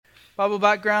Bible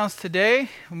backgrounds today.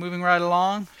 We're moving right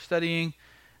along, studying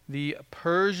the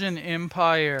Persian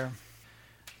Empire.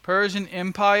 Persian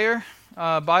Empire,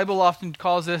 Bible often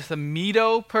calls this the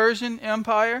Medo-Persian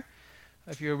Empire.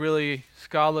 If you're really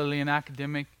scholarly and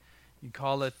academic, you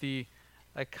call it the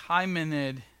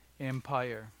Achaemenid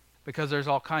Empire, because there's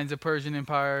all kinds of Persian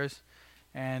empires,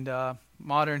 and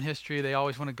modern history, they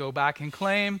always want to go back and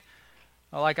claim,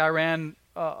 like Iran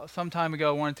some time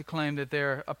ago wanted to claim that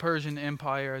they're a Persian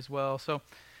empire as well. So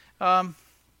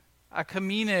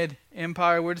Achaemenid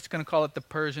Empire, we're just going to call it the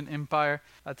Persian Empire.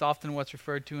 That's often what's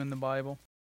referred to in the Bible.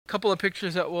 A couple of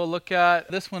pictures that we'll look at,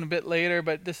 this one a bit later,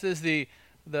 but this is the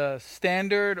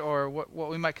standard, or what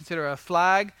we might consider a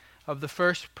flag of the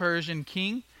first Persian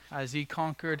king as he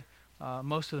conquered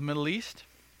most of the Middle East.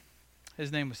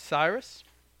 His name was Cyrus.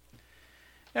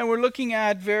 And we're looking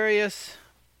at various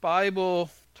Bible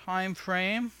time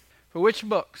frame. For which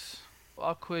books?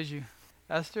 I'll quiz you.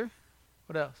 Esther?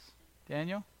 What else?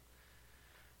 Daniel?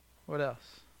 What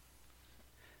else?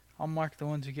 I'll mark the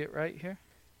ones you get right here.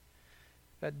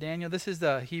 Got Daniel. This is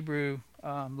the Hebrew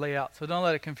layout, so don't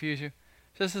let it confuse you.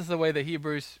 This is the way the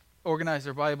Hebrews organized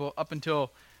their Bible up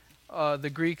until the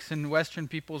Greeks and Western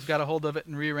peoples got a hold of it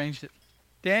and rearranged it.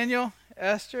 Daniel,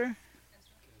 Esther.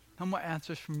 No more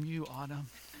answers from you, Autumn.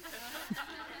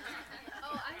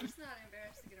 I'm just not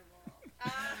embarrassed to get a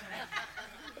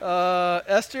roll.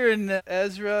 Esther and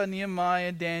Ezra,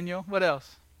 Nehemiah, Daniel. What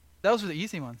else? Those were the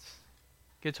easy ones.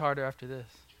 Gets harder after this.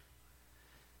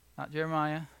 Not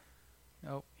Jeremiah.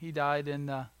 Nope. He died in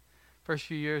the first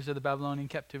few years of the Babylonian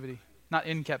captivity. Not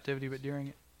in captivity, but during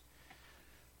it.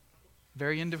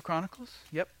 Very end of Chronicles?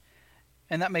 Yep.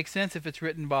 And that makes sense if it's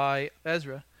written by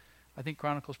Ezra. I think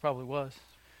Chronicles probably was.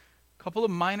 A couple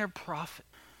of minor prophets.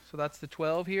 So that's the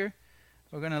 12 here.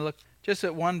 We're going to look just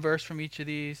at one verse from each of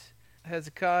these.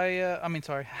 Haggai,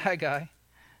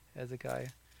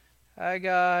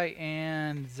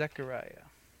 and Zechariah.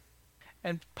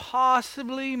 And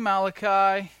possibly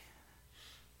Malachi.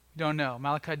 Don't know.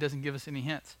 Malachi doesn't give us any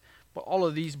hints. But all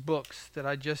of these books that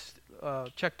I just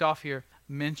checked off here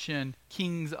mention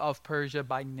kings of Persia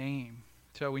by name.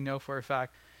 So we know for a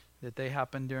fact that they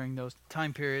happened during those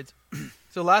time periods.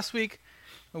 So last week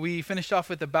we finished off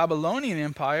with the Babylonian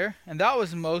Empire, and that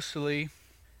was mostly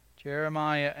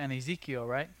Jeremiah and Ezekiel,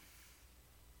 right?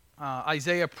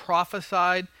 Isaiah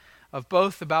prophesied of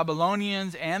both the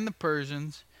Babylonians and the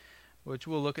Persians, which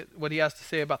we'll look at what he has to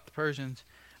say about the Persians.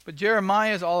 But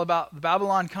Jeremiah is all about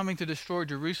Babylon coming to destroy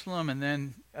Jerusalem, and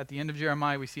then at the end of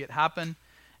Jeremiah we see it happen.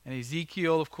 And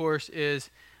Ezekiel, of course, is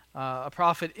a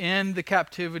prophet in the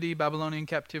captivity, Babylonian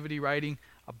captivity, writing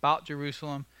about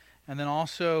Jerusalem. And then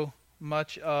also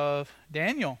much of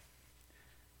Daniel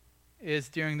is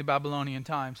during the Babylonian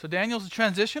time. So Daniel's a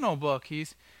transitional book.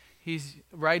 He's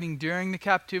writing during the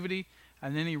captivity,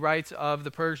 and then he writes of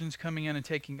the Persians coming in and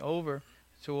taking over.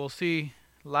 So we'll see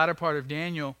the latter part of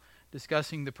Daniel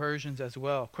discussing the Persians as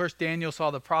well. Of course, Daniel saw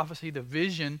the prophecy, the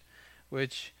vision,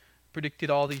 which predicted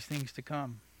all these things to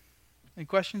come. Any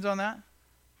questions on that?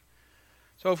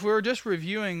 So if we're just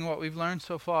reviewing what we've learned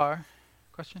so far,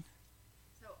 question?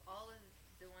 So all of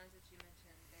the ones that you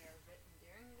mentioned, they are written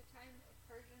during the time of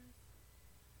Persians?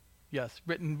 Yes,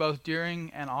 written both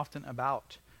during and often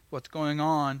about what's going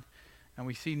on, and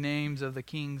we see names of the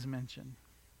kings mentioned.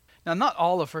 Now, not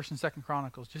all of 1st and 2nd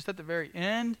Chronicles, just at the very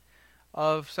end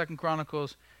of 2nd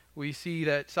Chronicles, we see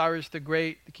that Cyrus the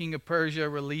Great, the king of Persia,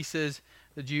 releases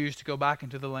the Jews to go back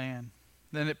into the land.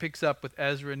 Then it picks up with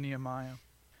Ezra and Nehemiah.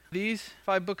 These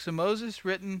 5 books of Moses,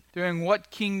 written during what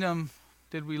kingdom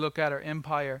did we look at, or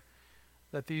empire,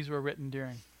 that these were written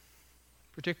during?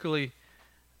 Particularly,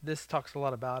 this talks a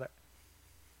lot about it.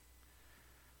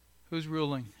 Who's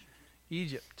ruling?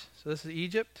 Egypt. So this is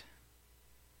Egypt.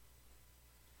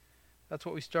 That's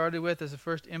what we started with as the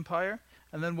first empire.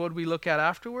 And then what did we look at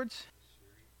afterwards?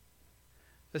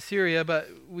 Assyria, but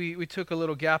we took a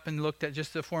little gap and looked at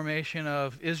just the formation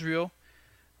of Israel,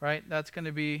 right? That's going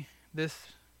to be this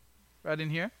right in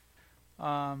here.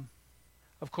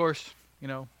 Of course,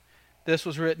 this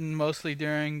was written mostly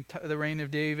during the reign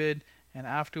of David and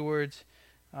afterwards.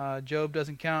 Job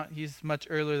doesn't count. He's much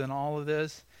earlier than all of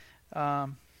this.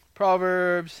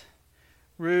 Proverbs,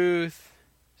 Ruth,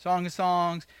 Song of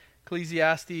Songs,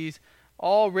 Ecclesiastes,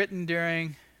 all written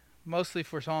during, mostly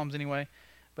for Psalms anyway,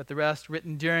 but the rest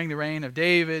written during the reign of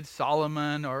David,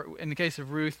 Solomon, or in the case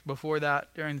of Ruth, before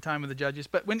that, during the time of the Judges.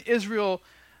 But when Israel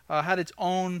had its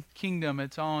own kingdom,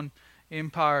 its own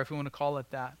empire, if we want to call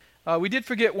it that. We did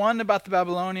forget one about the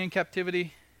Babylonian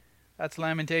captivity. That's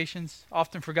Lamentations,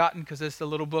 often forgotten because it's a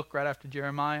little book right after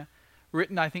Jeremiah,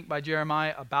 written, I think, by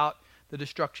Jeremiah about the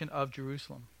destruction of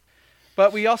Jerusalem.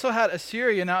 But we also had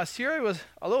Assyria. Now, Assyria was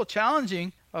a little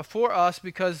challenging for us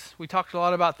because we talked a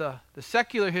lot about the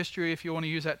secular history, if you want to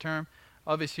use that term,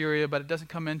 of Assyria, but it doesn't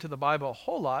come into the Bible a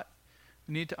whole lot.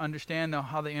 We need to understand, though,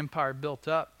 how the empire built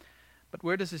up. But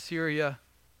where does Assyria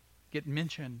get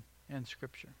mentioned in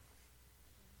Scripture?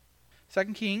 2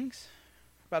 Kings,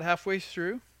 about halfway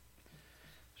through.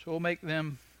 So we'll make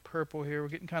them purple here. We're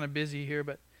getting kind of busy here,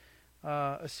 but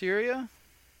Assyria,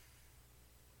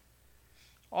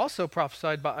 also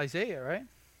prophesied by Isaiah, right?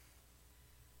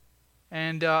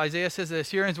 And Isaiah says the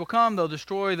Assyrians will come, they'll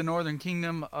destroy the northern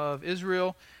kingdom of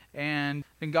Israel, and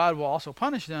then God will also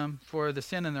punish them for the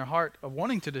sin in their heart of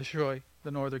wanting to destroy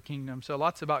the northern kingdom. So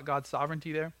lots about God's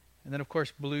sovereignty there. And then, of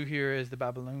course, blue here is the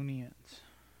Babylonians.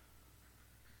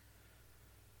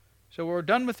 So we're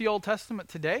done with the Old Testament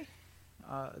today.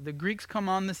 The Greeks come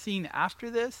on the scene after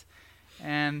this,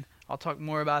 and I'll talk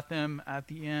more about them at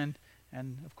the end,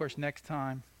 and of course next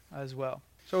time as well.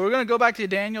 So we're going to go back to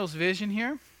Daniel's vision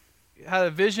here. He had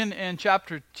a vision in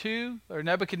chapter 2, or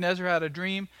Nebuchadnezzar had a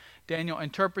dream. Daniel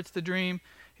interprets the dream.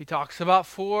 He talks about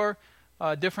 4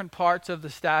 different parts of the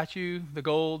statue: the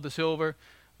gold, the silver,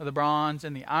 the bronze,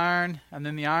 and the iron. And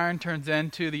then the iron turns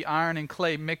into the iron and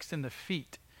clay mixed in the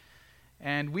feet.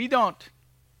 And we don't,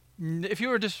 if you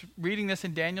were just reading this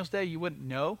in Daniel's day, you wouldn't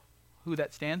know who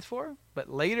that stands for.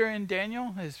 But later in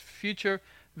Daniel, his future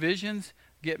visions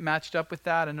get matched up with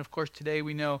that. And of course, today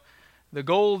we know the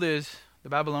gold is the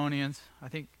Babylonians. I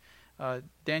think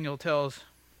Daniel tells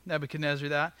Nebuchadnezzar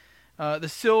that. The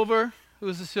silver, who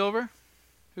is the silver?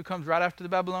 Who comes right after the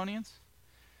Babylonians?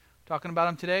 Talking about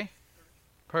them today?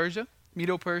 Persia,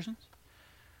 Medo-Persians.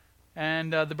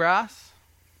 And the brass?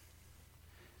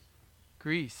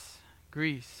 Greece.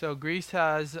 So Greece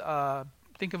has,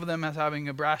 think of them as having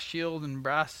a brass shield and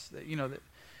brass, the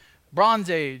Bronze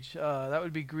Age. That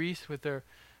would be Greece with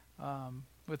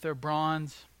their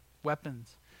bronze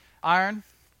weapons. Iron,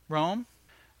 Rome.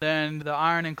 Then the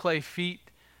iron and clay feet,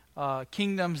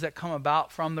 kingdoms that come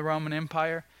about from the Roman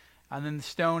Empire. And then the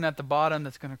stone at the bottom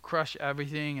that's going to crush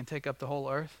everything and take up the whole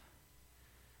earth.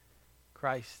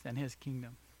 Christ and his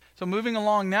kingdom. So moving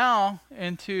along now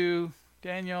into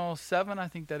Daniel 7, I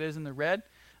think that is in the red.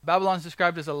 Babylon's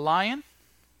described as a lion.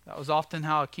 That was often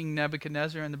how King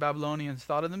Nebuchadnezzar and the Babylonians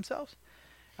thought of themselves.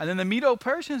 And then the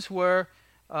Medo-Persians were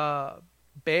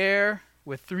bear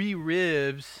with 3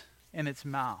 ribs in its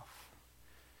mouth.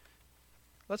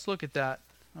 Let's look at that.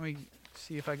 Let me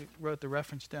see if I wrote the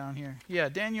reference down here. Yeah,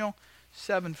 Daniel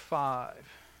 7:5.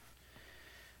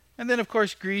 And then, of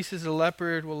course, Greece is a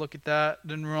leopard. We'll look at that.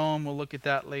 Then Rome, we'll look at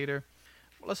that later.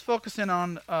 Let's focus in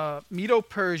on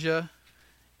Medo-Persia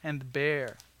and the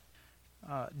bear.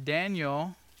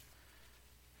 Daniel,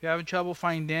 if you're having trouble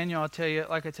finding Daniel, I'll tell you,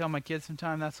 like I tell my kids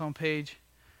sometimes, that's on page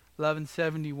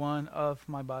 1171 of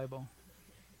my Bible.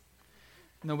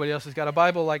 Nobody else has got a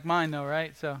Bible like mine, though,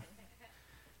 right? So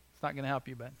it's not going to help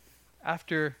you. But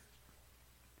after,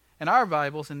 in our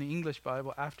Bibles, in the English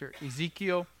Bible, after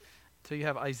Ezekiel, so you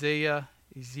have Isaiah,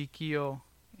 Ezekiel,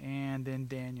 and then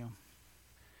Daniel.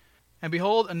 And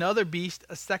behold, another beast,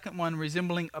 a second one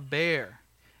resembling a bear.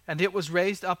 And it was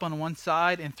raised up on one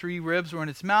side, and 3 ribs were in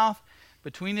its mouth,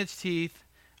 between its teeth.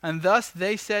 And thus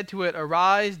they said to it,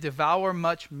 Arise, devour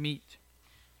much meat.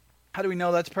 How do we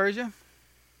know that's Persia?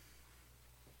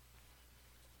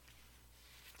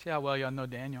 See how well y'all know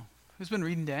Daniel. Who's been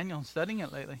reading Daniel and studying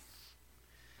it lately?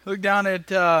 Look down at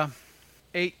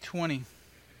 8:20.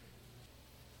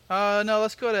 No,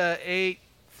 let's go to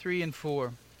 8:3 and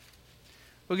 4.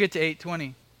 We'll get to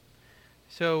 8:20.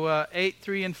 So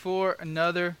 8:3 and 4,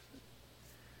 another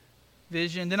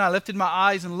vision. Then I lifted my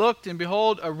eyes and looked, and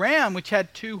behold, a ram which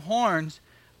had 2 horns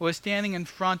was standing in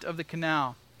front of the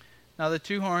canal. Now the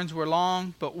 2 horns were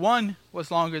long, but one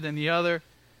was longer than the other,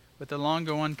 with the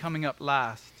longer one coming up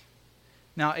last.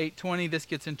 Now 8:20, this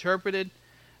gets interpreted.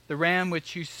 The ram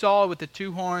which you saw with the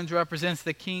 2 horns represents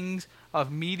the kings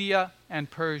of Media and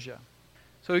Persia.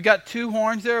 So we've got 2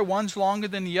 horns there. One's longer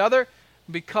than the other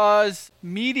because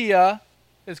Media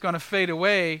is going to fade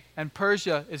away and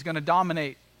Persia is going to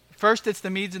dominate. First, it's the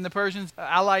Medes and the Persians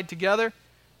allied together.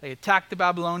 They attack the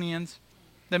Babylonians.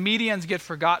 The Medians get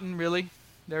forgotten, really.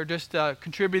 They're just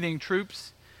contributing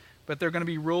troops, but they're going to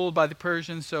be ruled by the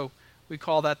Persians, so we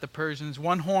call that the Persians,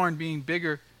 one horn being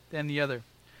bigger than the other.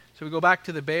 So we go back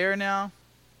to the bear now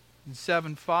in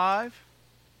 7:5.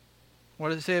 What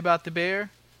does it say about the bear?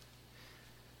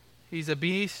 He's a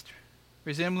beast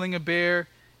resembling a bear.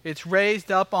 It's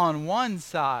raised up on one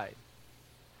side.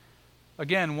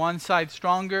 Again, one side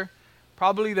stronger.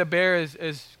 Probably the bear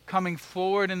is coming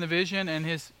forward in the vision, and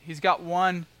he's got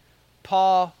one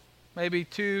paw, maybe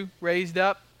 2, raised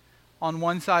up on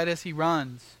one side as he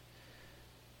runs.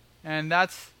 And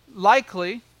that's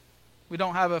likely, we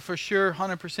don't have a for sure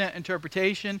 100%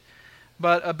 interpretation,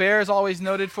 but a bear is always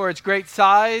noted for its great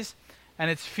size and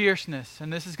its fierceness.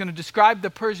 And this is going to describe the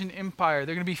Persian Empire.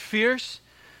 They're going to be fierce.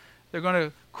 They're going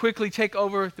to quickly take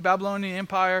over the Babylonian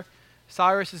Empire.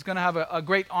 Cyrus is going to have a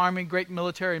great army, great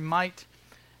military might,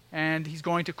 and he's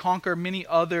going to conquer many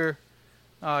other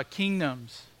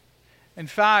kingdoms. In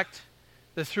fact,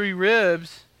 the three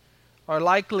ribs are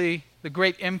likely the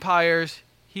great empires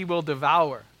he will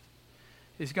devour.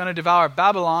 He's going to devour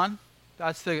Babylon.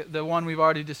 That's the one we've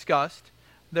already discussed.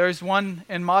 There's one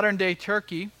in modern-day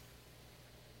Turkey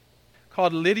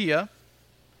called Lydia,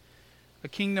 a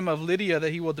kingdom of Lydia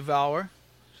that he will devour.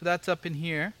 So that's up in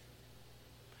here.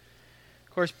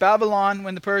 Of course, Babylon,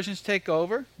 when the Persians take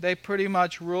over, they pretty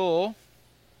much rule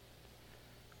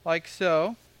like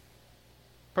so.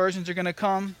 Persians are going to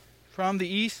come from the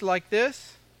east like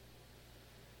this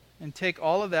and take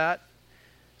all of that.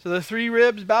 So the three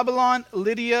ribs, Babylon,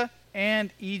 Lydia,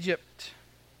 and Egypt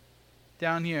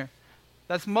down here.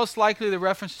 That's most likely the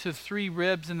reference to three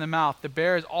ribs in the mouth. The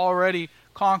bear has already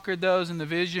conquered those in the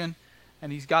vision,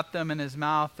 and he's got them in his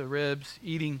mouth, the ribs,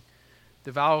 eating,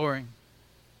 devouring.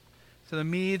 So the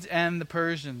Medes and the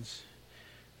Persians.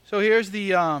 So here's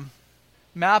the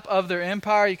map of their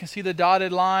empire. You can see the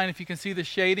dotted line. If you can see the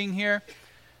shading here.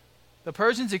 The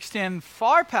Persians extend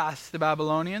far past the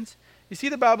Babylonians. You see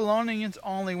the Babylonians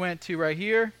only went to right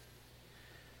here.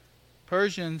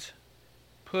 Persians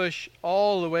push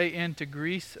all the way into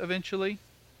Greece eventually.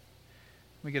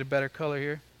 Let me get a better color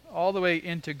here. All the way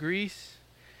into Greece.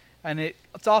 And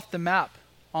it's off the map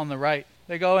on the right.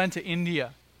 They go into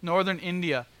India, northern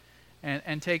India,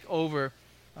 and take over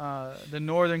the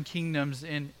northern kingdoms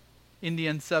in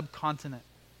Indian subcontinent.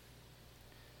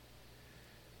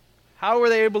 How were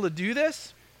they able to do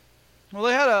this? Well,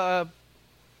 they had a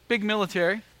big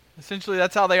military. Essentially,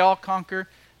 that's how they all conquer,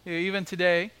 even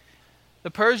today.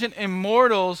 The Persian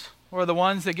immortals were the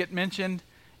ones that get mentioned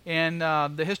in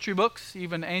the history books,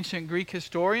 even ancient Greek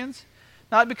historians.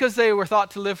 Not because they were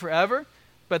thought to live forever,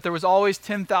 but there was always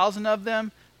 10,000 of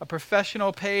them, a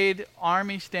professional paid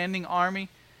army, standing army,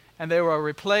 and they were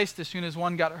replaced as soon as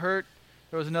one got hurt.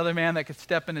 There was another man that could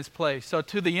step in his place. So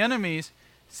to the enemies,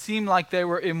 seemed like they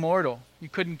were immortal. You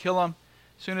couldn't kill them.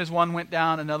 As soon as one went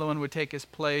down, another one would take his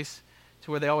place,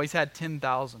 to where they always had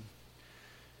 10,000.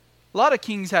 A lot of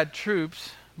kings had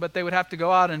troops, but they would have to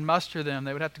go out and muster them.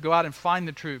 They would have to go out and find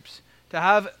the troops. To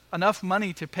have enough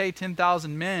money to pay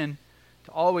 10,000 men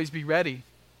to always be ready.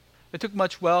 It took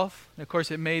much wealth, and of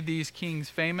course it made these kings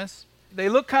famous. They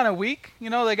look kind of weak. You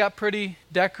know, they got pretty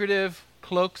decorative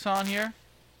cloaks on here.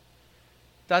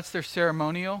 That's their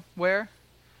ceremonial wear.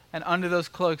 And under those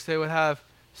cloaks they would have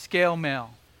scale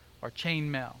mail or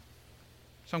chain mail.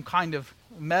 Some kind of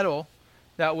metal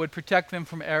that would protect them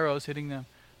from arrows hitting them.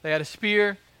 They had a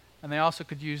spear, and they also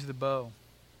could use the bow.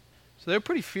 So they're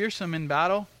pretty fearsome in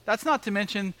battle. That's not to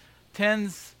mention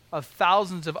tens of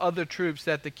thousands of other troops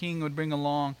that the king would bring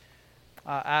along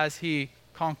as he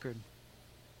conquered.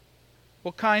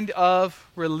 What kind of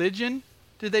religion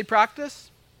did they practice?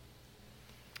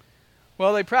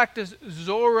 Well, they practiced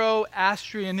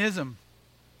Zoroastrianism.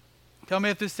 Tell me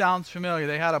if this sounds familiar.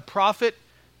 They had a prophet,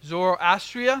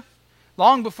 Zoroastria,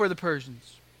 long before the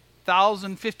Persians.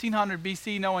 1500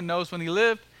 BC, no one knows when he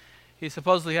lived. He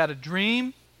supposedly had a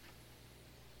dream.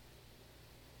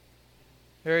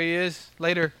 There he is,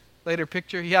 later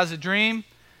picture. He has a dream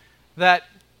that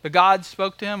the God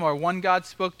spoke to him, or one God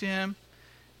spoke to him,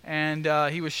 and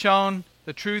he was shown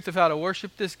the truth of how to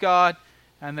worship this God,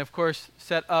 and of course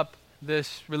set up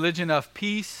this religion of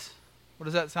peace. What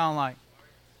does that sound like?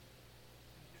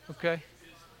 Okay.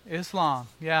 Islam.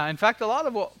 Yeah. In fact, a lot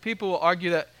of people will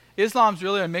argue that Islam's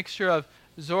really a mixture of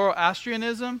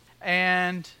Zoroastrianism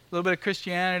and a little bit of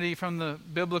Christianity from the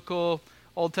biblical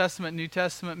Old Testament, New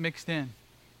Testament mixed in.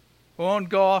 We won't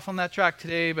go off on that track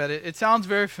today, but it sounds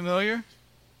very familiar.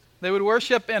 They would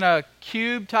worship in a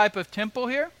cube type of temple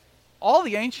here. All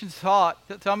the ancients thought,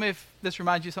 tell me if this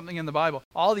reminds you of something in the Bible,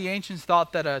 all the ancients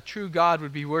thought that a true God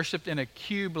would be worshipped in a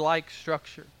cube-like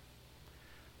structure.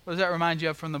 What does that remind you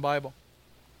of from the Bible?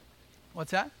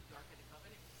 What's that? The Ark of the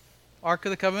Covenant. Ark of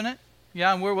the Covenant?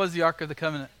 Yeah, and where was the Ark of the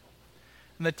Covenant?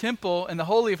 In the temple, in the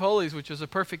Holy of Holies, which was a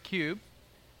perfect cube.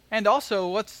 And also,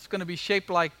 what's going to be shaped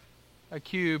like a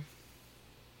cube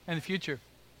in the future?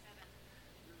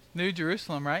 New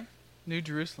Jerusalem, right? New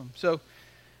Jerusalem. So,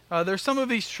 there's some of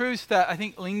these truths that I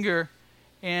think linger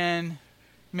in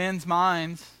men's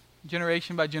minds,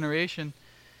 generation by generation,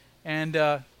 and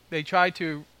they try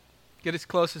to get as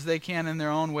close as they can in their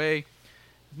own way,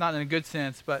 not in a good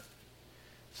sense, but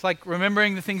It's like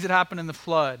remembering the things that happened in the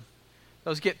flood.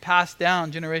 Those get passed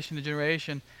down generation to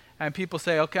generation. And people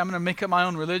say, okay, I'm going to make up my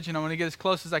own religion. I'm going to get as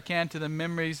close as I can to the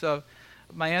memories of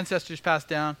my ancestors passed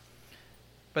down.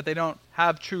 But they don't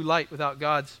have true light without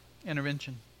God's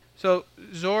intervention. So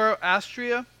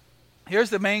Zoroastria, here's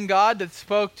the main god that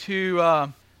spoke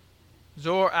to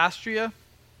Zoroastria,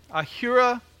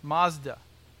 Ahura Mazda.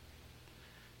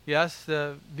 Yes,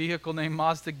 the vehicle named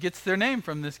Mazda gets their name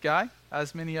from this guy,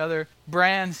 as many other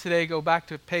brands today go back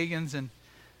to pagans and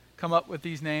come up with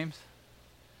these names.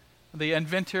 The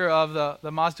inventor of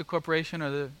the Mazda Corporation,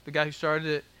 or the guy who started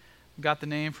it, got the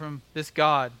name from this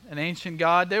god, an ancient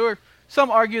god. They were, some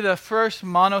argue, the first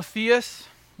monotheists.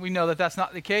 We know that that's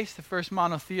not the case. The first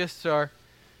monotheists are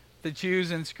the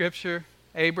Jews in Scripture,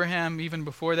 Abraham even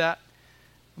before that.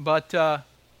 But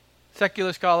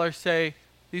secular scholars say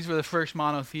these were the first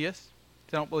monotheists.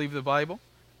 They don't believe the Bible.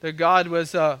 Their god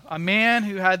was a man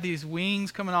who had these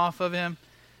wings coming off of him,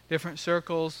 different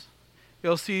circles.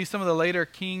 You'll see some of the later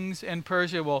kings in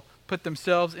Persia will put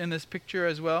themselves in this picture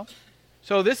as well.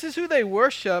 So this is who they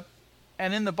worship,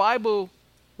 and in the Bible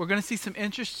we're going to see some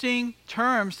interesting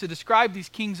terms to describe these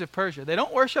kings of Persia. They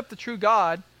don't worship the true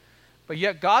God, but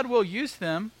yet God will use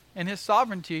them in his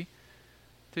sovereignty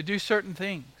to do certain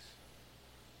things.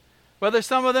 Whether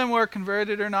some of them were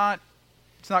converted or not,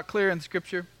 it's not clear in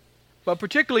Scripture. But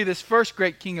particularly this first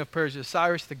great king of Persia,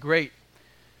 Cyrus the Great.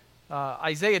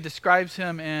 Isaiah describes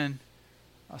him in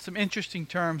some interesting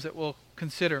terms that we'll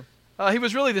consider. He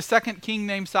was really the second king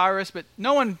named Cyrus, but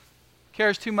no one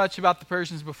cares too much about the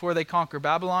Persians before they conquer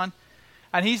Babylon.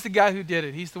 And he's the guy who did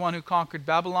it. He's the one who conquered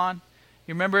Babylon.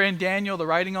 You remember in Daniel, the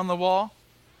writing on the wall?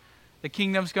 The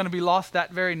kingdom's going to be lost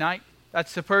that very night.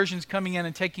 That's the Persians coming in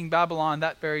and taking Babylon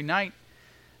that very night.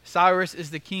 Cyrus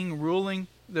is the king ruling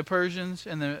the Persians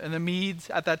and the Medes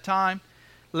at that time.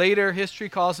 Later, history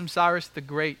calls him Cyrus the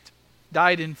Great.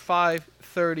 Died in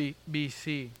 530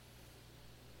 BC.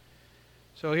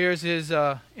 So here's his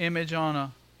image on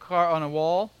a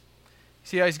wall.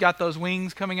 See how he's got those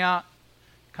wings coming out?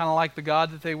 Kind of like the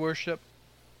god that they worship.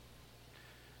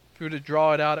 If we were to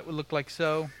draw it out, it would look like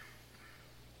so.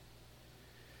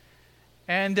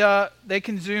 And they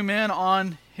can zoom in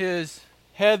on his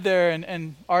head there,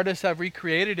 and artists have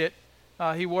recreated it.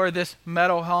 He wore this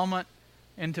metal helmet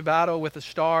into battle with a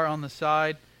star on the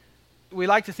side. We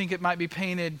like to think it might be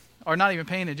painted, or not even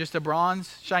painted, just a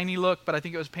bronze, shiny look, but I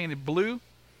think it was painted blue.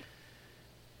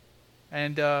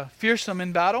 And fearsome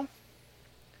in battle.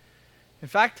 In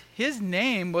fact, his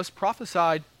name was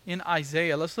prophesied in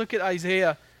Isaiah. Let's look at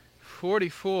Isaiah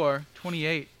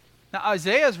 44:28. Now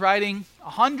Isaiah is writing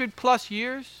 100 plus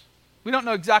years. We don't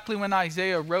know exactly when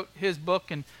Isaiah wrote his book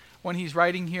and when he's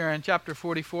writing here in chapter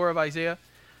 44 of Isaiah.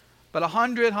 But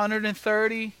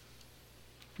 130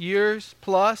 years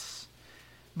plus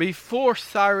before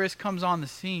Cyrus comes on the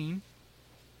scene.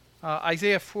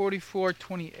 Isaiah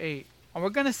 44:28. And we're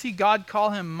going to see God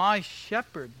call him my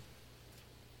shepherd.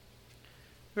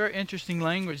 Very interesting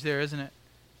language there, isn't it?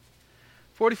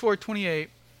 44:28.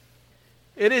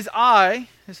 It is I,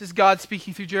 this is God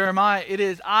speaking through Jeremiah, it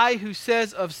is I who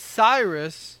says of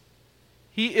Cyrus,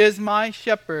 he is my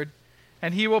shepherd,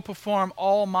 and he will perform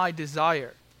all my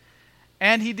desire.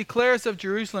 And he declares of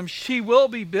Jerusalem, she will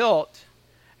be built,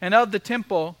 and of the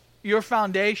temple, your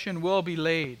foundation will be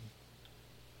laid.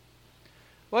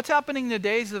 What's happening in the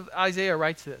days of Isaiah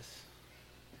writes this?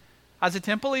 Has the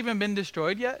temple even been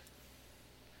destroyed yet?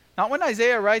 Not when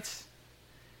Isaiah writes,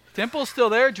 temple's still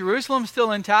there, Jerusalem's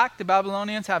still intact, the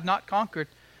Babylonians have not conquered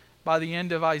by the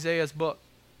end of Isaiah's book.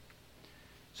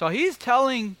 So he's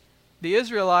telling the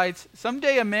Israelites,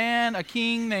 someday a man, a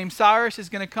king named Cyrus is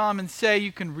going to come and say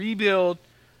you can rebuild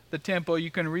the temple,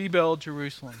 you can rebuild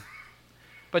Jerusalem.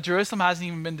 But Jerusalem hasn't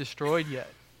even been destroyed yet.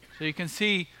 So you can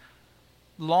see,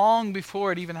 long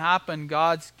before it even happened,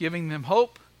 God's giving them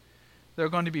hope. They're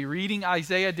going to be reading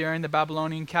Isaiah during the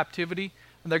Babylonian captivity,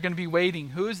 and they're going to be waiting.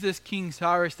 Who is this King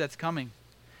Cyrus that's coming?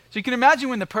 So you can imagine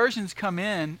when the Persians come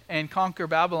in and conquer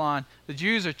Babylon, the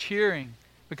Jews are cheering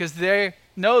because they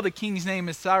know the king's name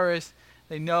is Cyrus.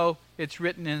 They know it's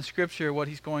written in Scripture what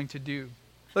he's going to do.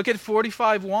 Look at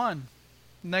 45:1,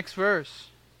 next verse.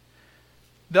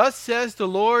 Thus says the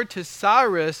Lord to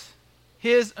Cyrus,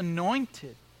 his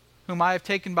anointed, whom I have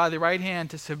taken by the right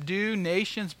hand to subdue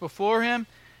nations before him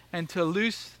and to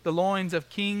loose the loins of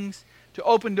kings, to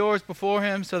open doors before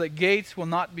him so that gates will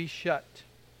not be shut.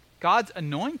 God's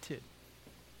anointed.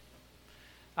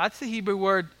 That's the Hebrew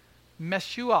word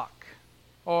Meshuach,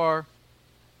 or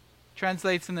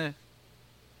translates in the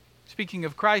speaking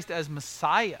of Christ as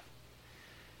Messiah.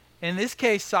 In this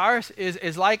case, Cyrus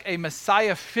is like a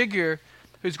Messiah figure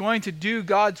who's going to do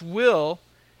God's will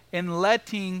in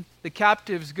letting the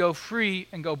captives go free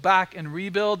and go back and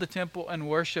rebuild the temple and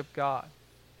worship God.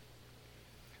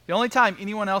 The only time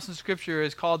anyone else in Scripture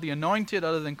is called the anointed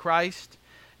other than Christ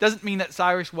doesn't mean that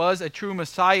Cyrus was a true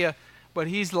Messiah, but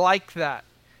he's like that.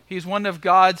 He's one of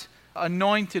God's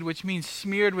anointed, which means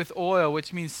smeared with oil,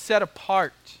 which means set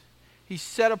apart. He's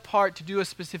set apart to do a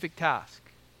specific task.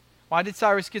 Why did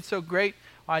Cyrus get so great?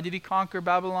 Why did he conquer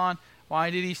Babylon? Why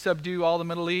did he subdue all the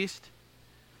Middle East?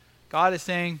 God is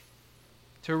saying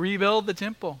to rebuild the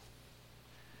temple.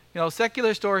 You know, secular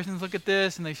historians look at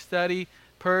this and they study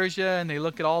Persia and they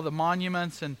look at all the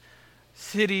monuments and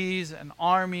cities and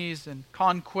armies and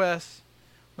conquests.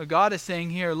 But God is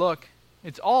saying here, look,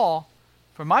 it's all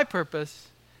for my purpose,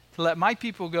 to let my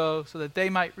people go so that they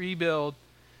might rebuild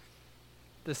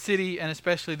the city and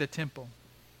especially the temple.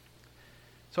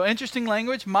 So interesting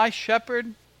language, my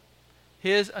shepherd,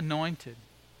 his anointed.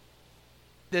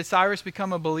 Did Cyrus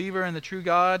become a believer in the true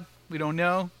God? We don't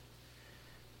know.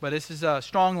 But this is a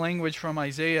strong language from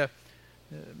Isaiah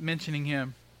mentioning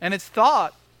him. And it's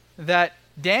thought that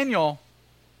Daniel,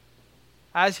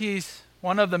 as he's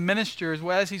one of the ministers,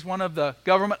 as he's one of the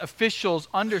government officials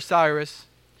under Cyrus,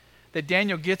 that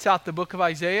Daniel gets out the book of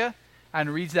Isaiah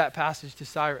and reads that passage to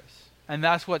Cyrus. And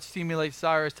that's what stimulates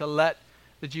Cyrus to let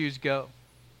the Jews go.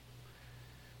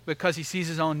 Because he sees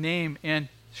his own name in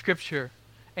Scripture,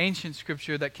 ancient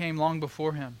Scripture that came long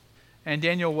before him. And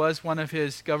Daniel was one of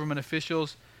his government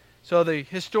officials. So the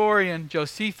historian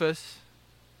Josephus,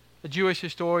 the Jewish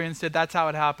historian, said that's how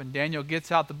it happened. Daniel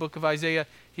gets out the book of Isaiah.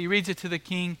 He reads it to the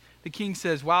king. The king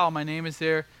says, wow, my name is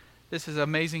there. This is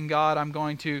amazing God. I'm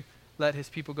going to let his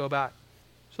people go back.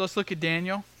 So let's look at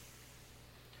Daniel.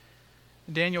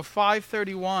 Daniel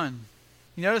 5:31.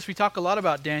 You notice we talk a lot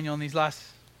about Daniel in these last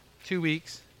 2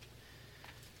 weeks.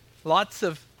 Lots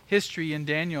of history in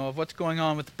Daniel of what's going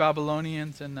on with the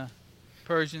Babylonians and the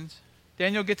Persians.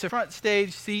 Daniel gets a front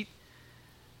stage seat.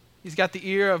 He's got the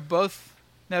ear of both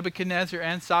Nebuchadnezzar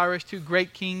and Cyrus, two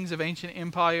great kings of ancient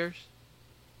empires.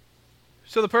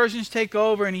 So the Persians take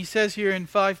over, and he says here in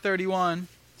 5:31,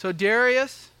 so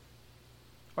Darius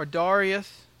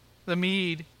the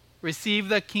Mede received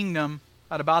the kingdom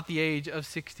at about the age of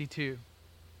 62.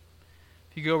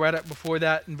 If you go right up before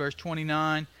that in verse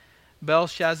 29,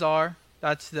 Belshazzar,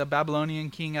 that's the Babylonian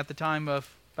king at the time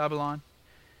of Babylon,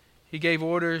 he gave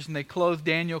orders and they clothed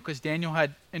Daniel because Daniel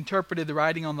had interpreted the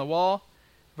writing on the wall.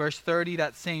 Verse 30,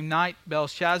 that same night,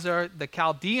 Belshazzar, the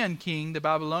Chaldean king, the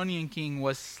Babylonian king,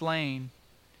 was slain.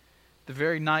 The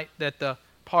very night that the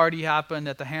party happened,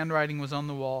 that the handwriting was on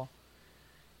the wall.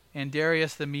 And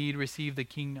Darius the Mede received the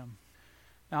kingdom.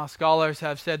 Now scholars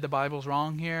have said the Bible's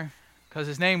wrong here because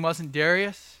his name wasn't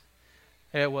Darius.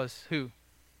 It was who?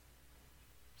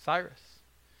 Cyrus.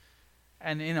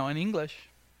 And in English,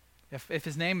 if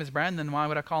his name is Brandon, why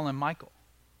would I call him Michael?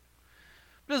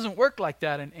 It doesn't work like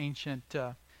that in ancient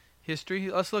history.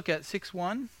 Let's look at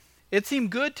 6:1. It seemed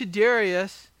good to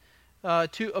Darius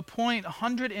to appoint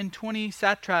 120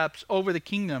 satraps over the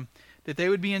kingdom, that they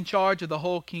would be in charge of the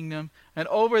whole kingdom, and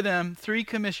over them 3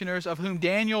 commissioners, of whom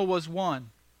Daniel was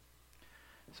one.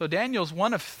 So Daniel's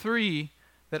one of 3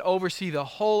 that oversee the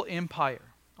whole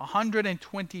empire,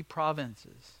 120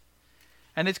 provinces.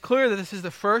 And it's clear that this is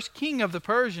the first king of the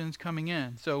Persians coming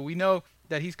in. So we know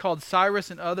that he's called Cyrus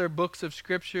in other books of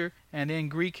Scripture and in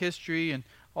Greek history and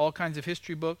all kinds of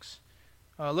history books.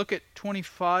 Look at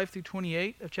 25 through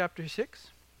 28 of chapter 6.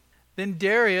 Then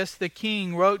Darius the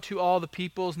king wrote to all the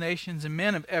peoples, nations, and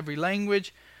men of every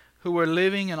language who were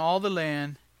living in all the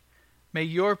land, may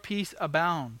your peace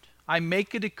abound. I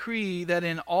make a decree that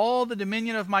in all the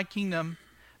dominion of my kingdom,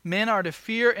 men are to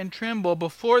fear and tremble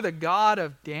before the God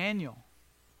of Daniel.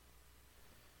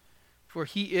 For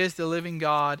he is the living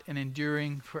God and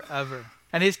enduring forever.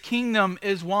 And his kingdom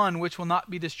is one which will not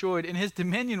be destroyed, and his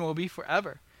dominion will be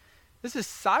forever. This is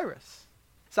Cyrus.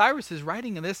 Cyrus is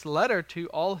writing this letter to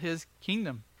all his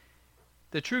kingdom.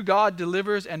 The true God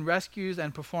delivers and rescues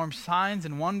and performs signs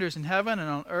and wonders in heaven and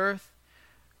on earth,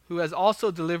 who has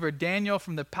also delivered Daniel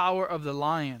from the power of the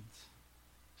lions.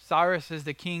 Cyrus is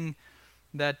the king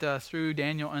that threw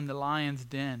Daniel in the lion's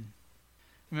den.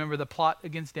 Remember the plot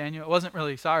against Daniel? It wasn't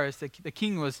really Cyrus. The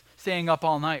king was staying up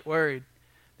all night worried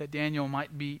that Daniel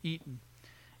might be eaten.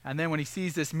 And then when he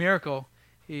sees this miracle,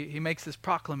 he makes this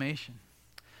proclamation.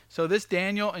 So this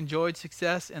Daniel enjoyed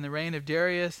success in the reign of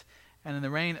Darius and in the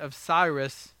reign of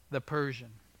Cyrus the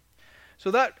Persian. So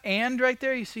that and right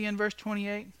there you see in verse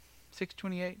 28,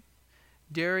 6:28,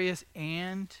 Darius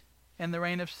and in the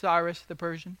reign of Cyrus the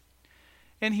Persian.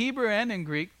 In Hebrew and in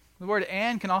Greek, the word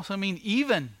and can also mean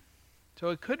even. So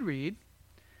it could read,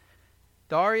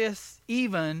 Darius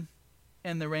even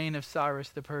in the reign of Cyrus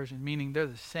the Persian, meaning they're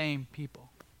the same people.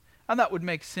 And that would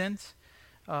make sense.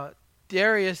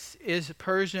 Darius is a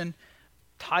Persian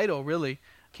title, really.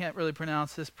 Can't really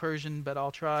pronounce this Persian, but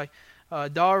I'll try.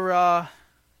 Dara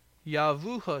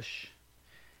Yavuhush.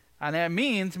 And that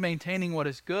means maintaining what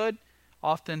is good,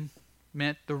 often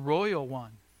meant the royal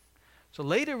one. So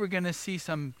later we're going to see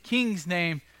some kings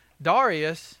named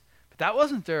Darius, but that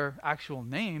wasn't their actual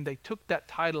name. They took that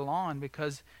title on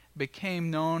because it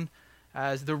became known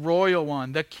as the royal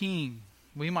one, the king.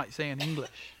 We might say in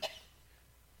English.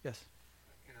 Yes?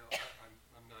 You know,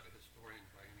 I'm not a historian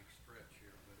by any stretch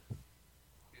here, but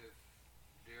if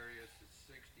Darius is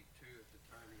 62 at the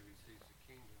time he receives the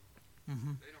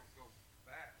kingdom, they don't go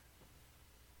back.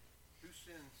 Who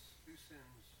sends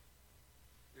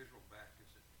Israel back?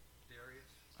 Is it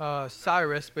Darius?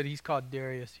 Cyrus, but he's called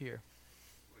Darius here.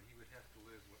 Well, he would have to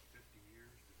live, 50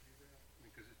 years to do that?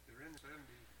 Because if they're in 70...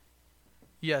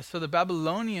 Yes, so the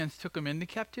Babylonians took them into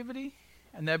captivity,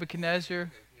 and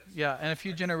Nebuchadnezzar, and a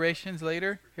few generations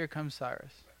later, here comes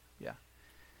Cyrus. Yeah.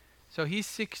 So he's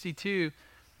 62.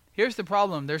 Here's the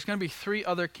problem. There's going to be 3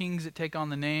 other kings that take on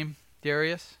the name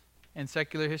Darius in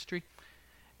secular history,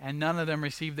 and none of them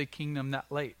receive the kingdom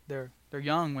that late. They're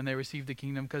young when they receive the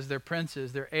kingdom because they're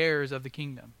princes, they're heirs of the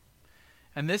kingdom.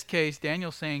 In this case,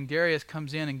 Daniel's saying Darius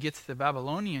comes in and gets the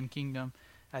Babylonian kingdom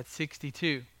at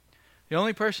 62. The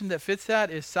only person that fits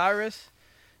that is Cyrus,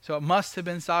 so it must have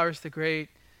been Cyrus the Great.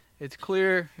 It's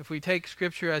clear, if we take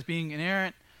Scripture as being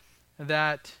inerrant,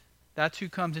 that that's who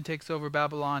comes and takes over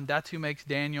Babylon. That's who makes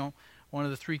Daniel one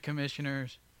of the 3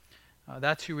 commissioners.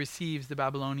 That's who receives the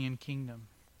Babylonian kingdom.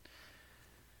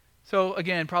 So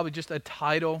again, probably just a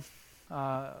title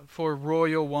for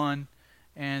royal one,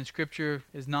 and Scripture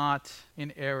is not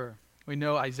in error. We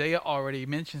know Isaiah already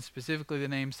mentioned specifically the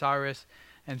name Cyrus,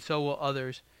 and so will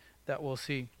others that we'll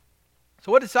see.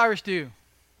 So what did Cyrus do?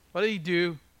 What did he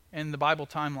do in the Bible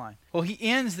timeline? Well, he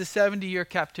ends the 70-year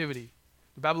captivity.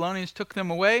 The Babylonians took them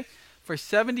away. For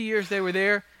 70 years they were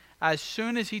there. As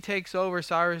soon as he takes over,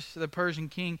 Cyrus, the Persian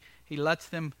king, he lets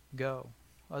them go.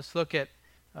 Let's look at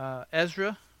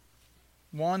Ezra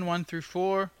 1 through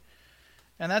 4.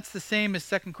 And that's the same as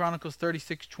 2 Chronicles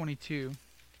 36:22.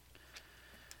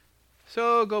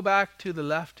 So go back to the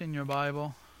left in your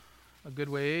Bible a good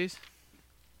ways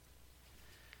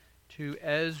to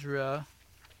Ezra.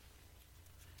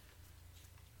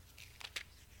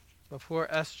 Before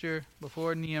Esther,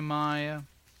 before Nehemiah.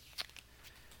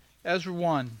 Ezra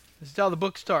 1. This is how the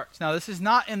book starts. Now, this is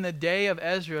not in the day of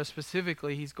Ezra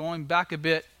specifically. He's going back a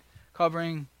bit,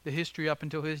 covering the history up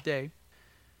until his day.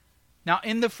 Now,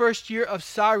 in the first year of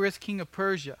Cyrus, king of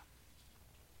Persia.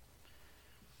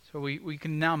 So we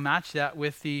can now match that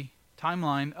with the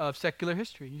timeline of secular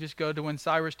history. You just go to when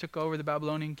Cyrus took over the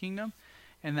Babylonian kingdom,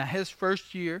 and his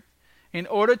first year, in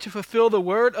order to fulfill the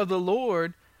word of the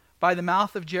Lord by the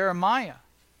mouth of Jeremiah.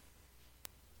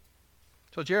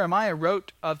 So Jeremiah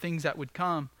wrote of things that would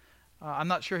come. I'm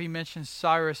not sure he mentions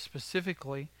Cyrus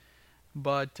specifically,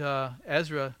 but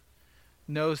Ezra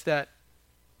knows that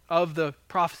of the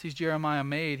prophecies Jeremiah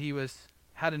made, he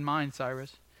had in mind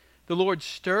Cyrus. The Lord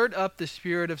stirred up the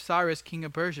spirit of Cyrus, king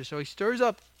of Persia. So he stirs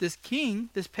up this king,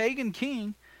 this pagan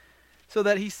king, so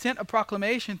that he sent a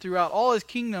proclamation throughout all his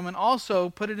kingdom and also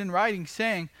put it in writing,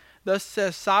 saying, "Thus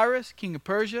says Cyrus, king of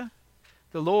Persia,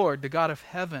 the Lord, the God of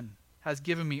heaven, has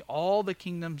given me all the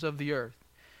kingdoms of the earth.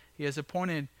 He has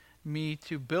appointed me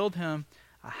to build him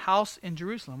a house in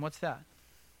Jerusalem." What's that?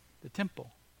 The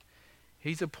temple.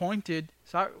 He's appointed.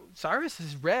 Cyrus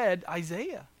has read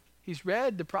Isaiah. He's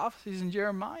read the prophecies in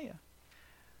Jeremiah,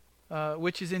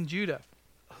 which is in Judah.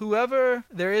 "Whoever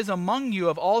there is among you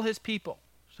of all his people,"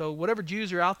 so whatever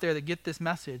Jews are out there that get this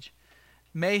message,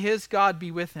 "may his God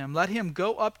be with him. Let him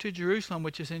go up to Jerusalem,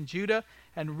 which is in Judah,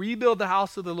 and rebuild the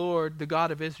house of the Lord, the God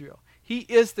of Israel. He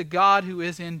is the God who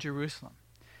is in Jerusalem.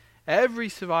 Every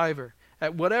survivor,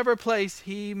 at whatever place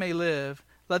he may live,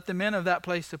 let the men of that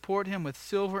place support him with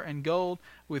silver and gold,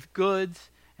 with goods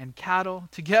and cattle,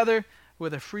 together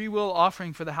with a freewill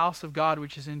offering for the house of God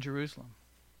which is in Jerusalem."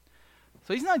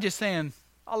 So he's not just saying,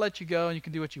 "I'll let you go and you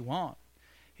can do what you want."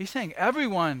 He's saying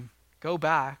everyone go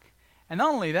back. And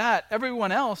not only that,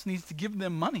 everyone else needs to give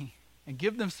them money and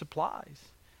give them supplies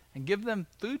and give them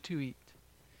food to eat.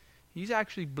 He's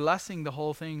actually blessing the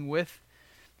whole thing with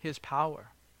his power.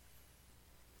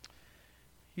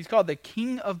 He's called the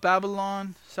king of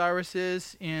Babylon, Cyrus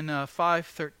is, in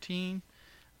 5:13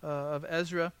 of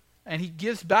Ezra. And he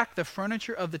gives back the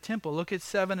furniture of the temple. Look at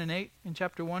 7 and 8 in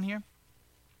chapter 1 here.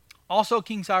 "Also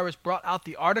King Cyrus brought out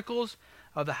the articles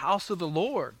of the house of the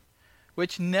Lord,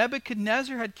 which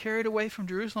Nebuchadnezzar had carried away from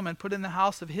Jerusalem and put in the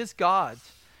house of his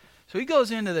gods. So he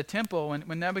goes into the temple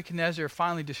when Nebuchadnezzar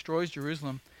finally destroys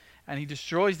Jerusalem, and he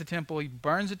destroys the temple, he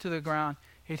burns it to the ground.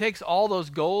 He takes all those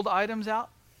gold items out,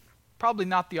 probably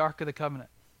not the Ark of the Covenant.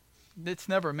 It's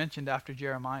never mentioned after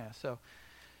Jeremiah, so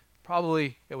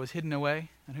probably it was hidden away,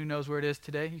 and who knows where it is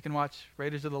today. You can watch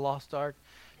Raiders of the Lost Ark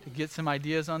to get some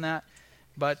ideas on that,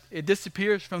 but it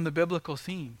disappears from the biblical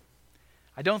scene.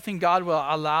 I don't think God will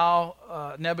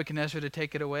allow Nebuchadnezzar to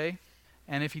take it away,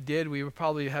 and if he did, we would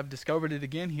probably have discovered it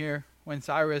again here when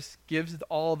Cyrus gives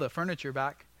all the furniture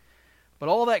back. But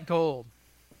all that gold,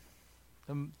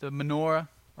 the menorah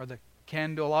or the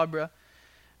candelabra,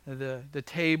 the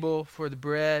table for the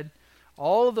bread,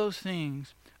 all of those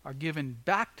things are given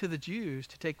back to the Jews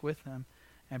to take with them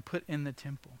and put in the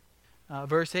temple.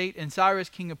 Verse 8, and Cyrus,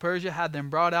 king of Persia, had them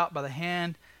brought out by the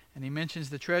hand, and he mentions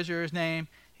the treasurer's name.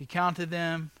 He counted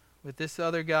them with this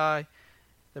other guy,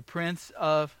 the prince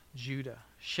of Judah,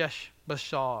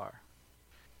 Sheshbazzar.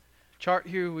 Chart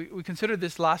here, we considered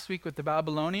this last week with the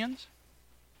Babylonians.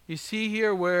 You see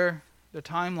here where the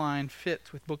timeline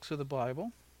fits with books of the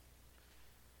Bible.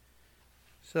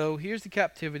 So here's the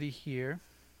captivity here.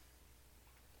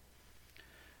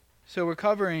 So we're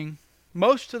covering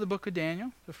most of the book of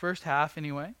Daniel, the first half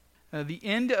anyway. The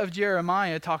end of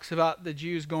Jeremiah talks about the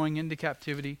Jews going into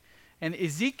captivity, and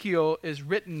Ezekiel is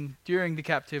written during the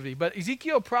captivity. But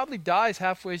Ezekiel probably dies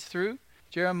halfway through.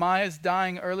 Jeremiah is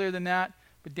dying earlier than that,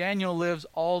 but Daniel lives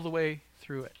all the way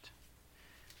through it.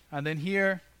 And then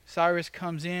here, Cyrus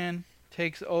comes in,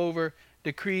 takes over,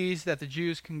 decrees that the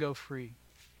Jews can go free.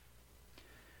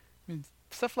 I mean,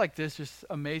 stuff like this just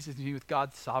amazes me with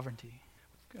God's sovereignty.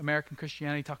 American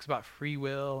Christianity talks about free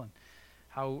will and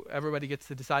how everybody gets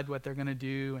to decide what they're going to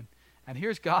do. And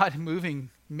here's God moving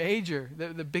major,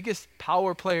 the biggest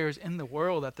power players in the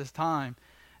world at this time,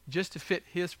 just to fit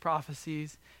his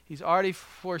prophecies. He's already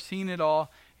foreseen it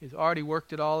all. He's already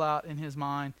worked it all out in his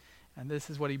mind. And this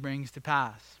is what he brings to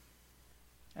pass.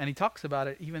 And he talks about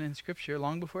it even in Scripture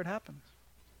long before it happens.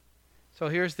 So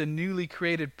here's the newly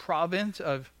created province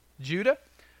of Judah,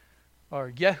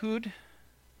 or Yehud.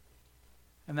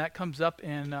 And that comes up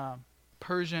in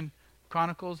Persian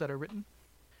chronicles that are written.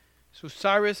 So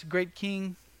Cyrus, great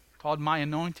king, called my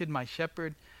anointed, my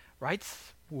shepherd,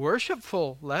 writes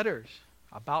worshipful letters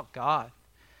about God.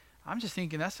 I'm just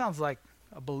thinking that sounds like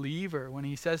a believer when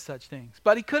he says such things.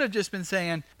 But he could have just been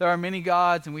saying, there are many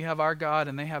gods, and we have our God,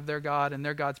 and they have their God, and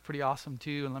their God's pretty awesome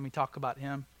too, and let me talk about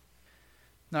him.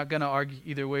 Not going to argue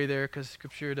either way there, because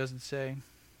Scripture doesn't say.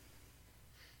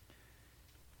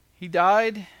 He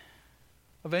died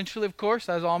eventually, of course,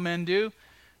 as all men do.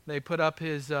 They put up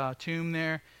his tomb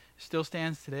there. It still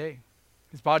stands today.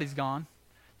 His body's gone.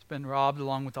 It's been robbed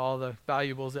along with all the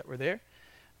valuables that were there.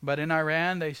 But in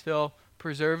Iran, they still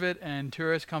preserve it, and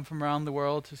tourists come from around the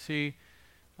world to see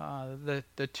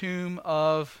the tomb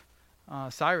of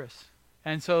Cyrus.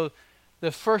 And so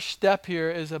the first step here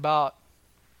is about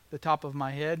the top of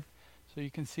my head, so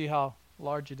you can see how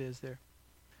large it is there.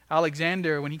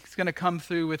 Alexander, when he's going to come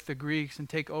through with the Greeks and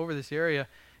take over this area,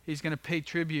 he's going to pay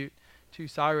tribute to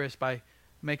Cyrus by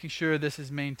making sure this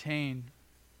is maintained.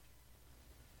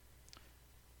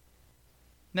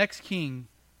 Next king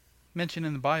mentioned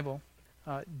in the Bible,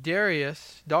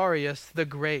 Darius the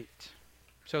Great.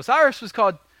 So Cyrus was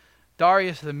called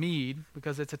Darius the Mede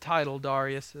because it's a title,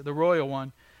 Darius, the royal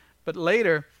one. But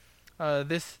later,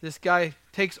 this guy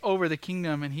takes over the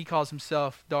kingdom and he calls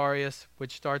himself Darius,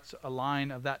 which starts a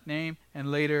line of that name.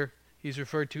 And later, he's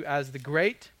referred to as the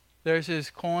Great. There's his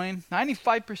coin,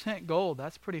 95% gold.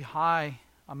 That's pretty high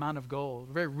amount of gold.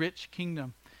 Very rich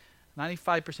kingdom.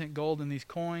 95% gold in these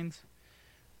coins.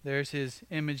 There's his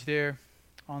image there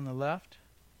on the left.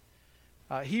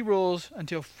 He rules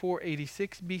until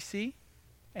 486 BC,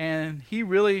 and he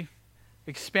really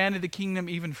expanded the kingdom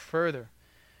even further.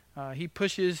 He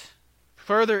pushes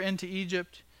further into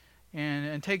Egypt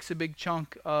and takes a big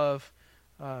chunk of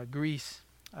Greece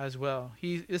as well.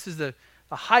 This is the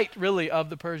height, really, of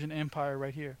the Persian Empire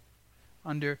right here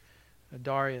under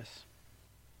Darius.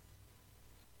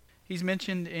 He's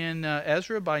mentioned in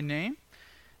Ezra by name.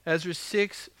 Ezra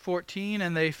 6:14,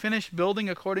 and they finished building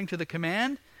according to the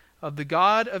command of the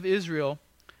God of Israel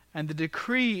and the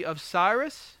decree of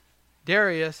Cyrus,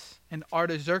 Darius, and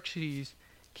Artaxerxes,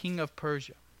 king of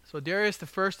Persia. So Darius the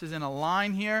first is in a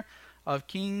line here of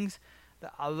kings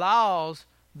that allows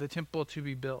the temple to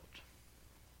be built.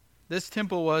 This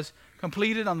temple was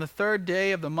completed on the 3rd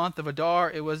day of the month of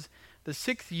Adar. It was the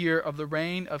 6th year of the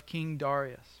reign of King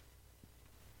Darius.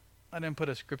 I didn't put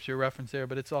a scripture reference there,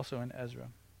 but it's also in Ezra.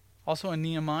 Also in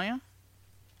Nehemiah,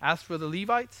 as for the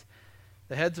Levites,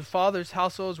 the heads of fathers'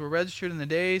 households were registered in the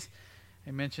days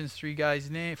It mentions four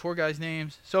guys'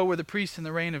 names. So were the priests in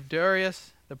the reign of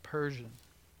Darius the Persian.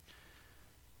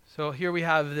 So here we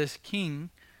have this king,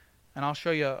 and I'll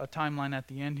show you a timeline at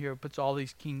the end here. It puts all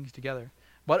these kings together.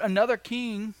 But another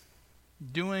king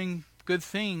doing good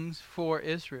things for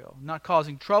Israel, not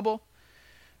causing trouble.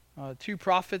 Two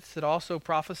prophets that also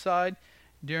prophesied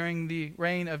during the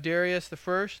reign of Darius the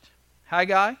first.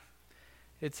 Haggai,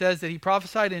 it says that he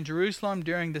prophesied in Jerusalem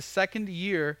during the second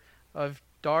year of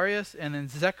Darius, and then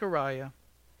Zechariah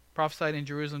prophesied in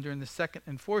Jerusalem during the second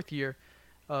and fourth year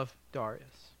of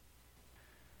Darius.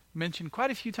 Mentioned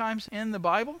quite a few times in the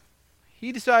Bible.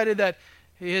 He decided that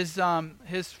his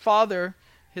father,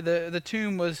 the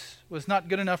tomb was not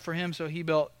good enough for him, so he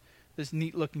built this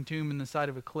neat-looking tomb in the side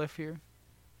of a cliff here.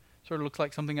 Sort of looks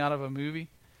like something out of a movie.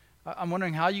 I'm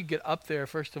wondering how you get up there,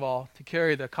 first of all, to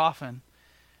carry the coffin,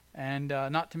 and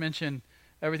not to mention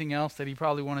everything else that he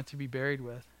probably wanted to be buried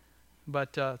with.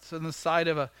 But it's on the side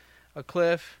of a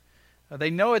cliff. They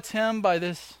know it's him by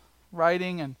this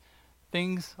writing and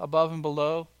things above and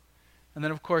below. And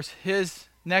then, of course, his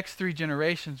next three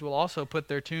generations will also put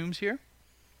their tombs here.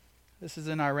 This is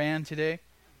in Iran today.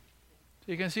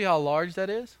 So you can see how large that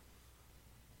is.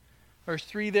 There's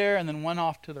three there and then one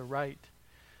off to the right.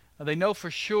 They know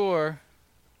for sure,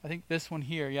 I think this one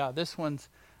here, this one's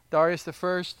Darius the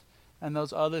First, and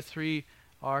those other three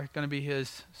are going to be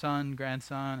his son,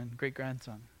 grandson, and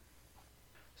great-grandson.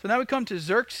 So now we come to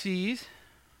Xerxes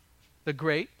the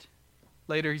Great.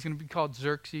 Later he's going to be called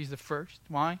Xerxes the First.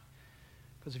 Why?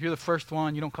 Because if you're the first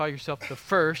one, you don't call yourself the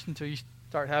first until you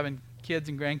start having kids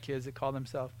and grandkids that call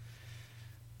themselves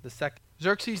the second.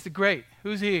 Xerxes the Great.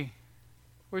 Who's he?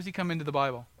 Where's he come into the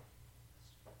Bible?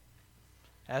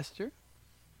 Esther.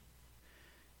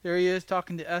 There he is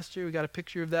talking to Esther. We got a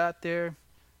picture of that there.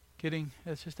 Kidding.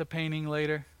 It's just a painting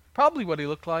later. Probably what he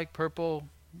looked like. Purple.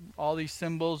 All these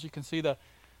symbols. You can see the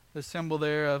symbol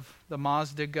there of the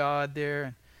Mazda god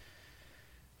there.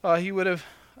 He would have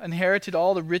inherited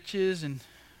all the riches and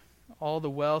all the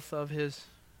wealth of his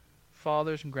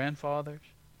fathers and grandfathers.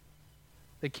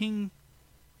 The king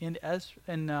in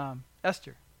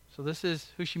Esther. So this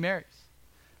is who she marries,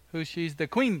 who she's the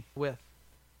queen with.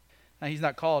 Now he's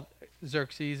not called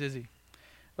Xerxes, is he?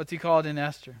 What's he called in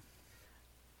Esther?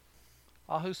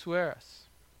 Ahasuerus.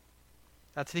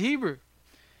 That's the Hebrew.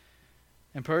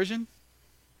 In Persian,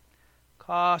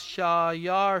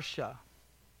 Kashayarsha.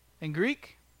 In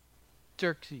Greek,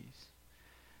 Xerxes.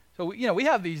 So we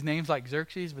have these names like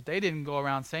Xerxes, but they didn't go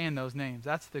around saying those names.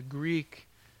 That's the Greek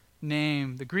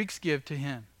name the Greeks give to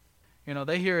him.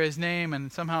 They hear his name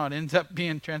and somehow it ends up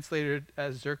being translated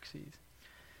as Xerxes.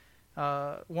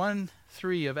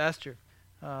 1:3 of Esther.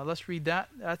 Let's read that.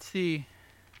 That's the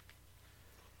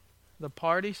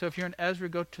party. So if you're in Ezra,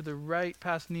 go to the right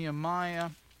past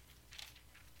Nehemiah.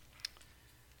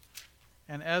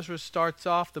 And Ezra starts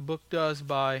off, the book does,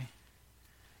 by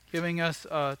giving us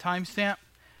a timestamp.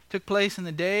 Took place in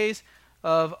the days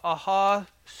of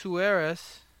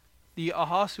Ahasuerus, the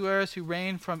Ahasuerus who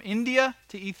reigned from India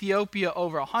to Ethiopia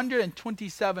over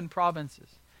 127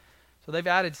 provinces. So they've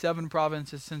added 7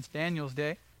 provinces since Daniel's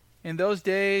day. In those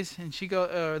days, and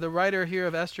the writer here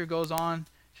of Esther goes on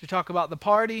to talk about the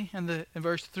party in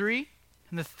verse 3.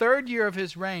 In the 3rd year of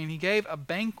his reign, he gave a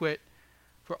banquet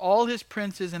for all his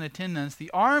princes and attendants,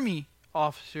 the army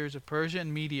officers of Persia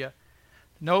and Media,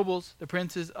 the nobles, the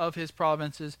princes of his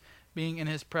provinces, being in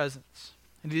his presence.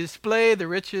 And he displayed the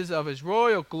riches of his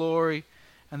royal glory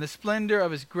and the splendor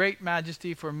of his great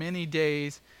majesty for many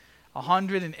days,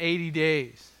 180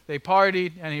 days. They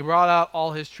partied, and he brought out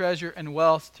all his treasure and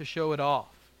wealth to show it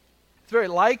off. It's very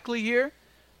likely here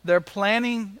they're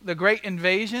planning the great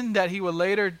invasion that he would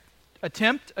later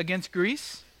attempt against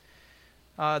Greece.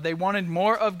 They wanted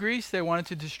more of Greece. They wanted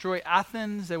to destroy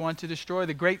Athens. They wanted to destroy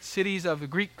the great cities of the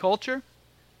Greek culture.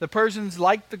 The Persians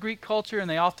liked the Greek culture, and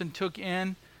they often took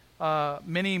in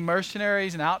many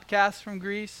mercenaries and outcasts from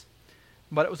Greece.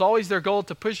 But it was always their goal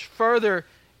to push further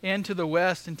into the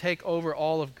west and take over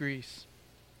all of Greece.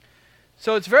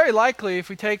 So it's very likely, if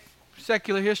we take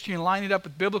secular history and line it up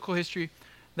with biblical history,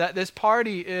 that this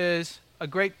party is a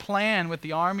great plan with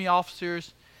the army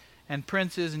officers and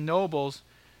princes and nobles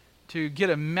to get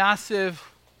a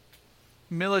massive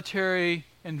military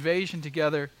invasion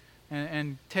together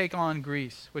and take on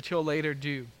Greece, which he'll later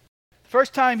do. The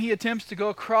first time he attempts to go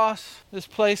across this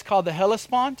place called the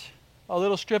Hellespont, a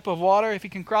little strip of water. If he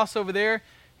can cross over there,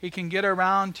 he can get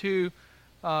around to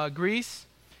Greece.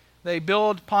 They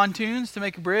build pontoons to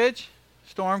make a bridge.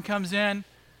 Storm comes in,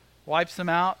 wipes them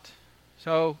out.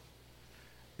 So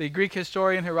the Greek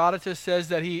historian Herodotus says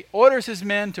that he orders his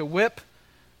men to whip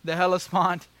the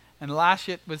Hellespont and lash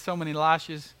it with so many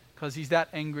lashes, because he's that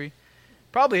angry.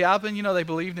 Probably happened, they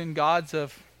believed in gods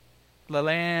of the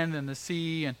land and the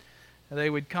sea, and they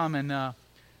would come and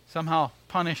somehow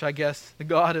punish, I guess, the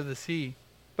god of the sea.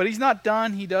 But he's not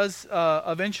done. He does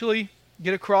eventually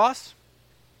get across.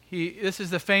 This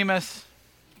is the famous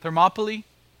Thermopylae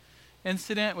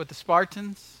incident with the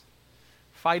Spartans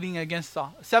fighting against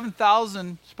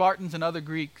 7,000 Spartans and other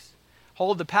Greeks.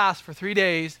 Hold the pass for 3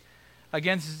 days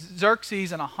against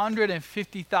Xerxes and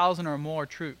 150,000 or more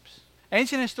troops.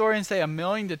 Ancient historians say 1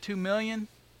 million to 2 million.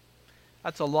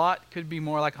 That's a lot. Could be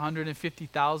more like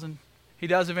 150,000. He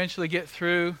does eventually get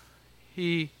through.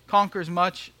 He conquers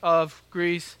much of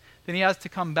Greece. Then he has to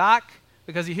come back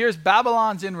because he hears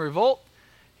Babylon's in revolt.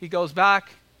 He goes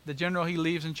back. The general he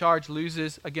leaves in charge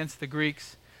loses against the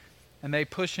Greeks, and they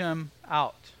push him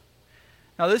out.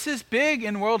 Now this is big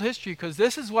in world history because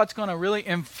this is what's going to really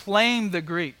inflame the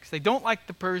Greeks. They don't like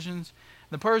the Persians.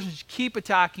 The Persians keep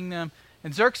attacking them,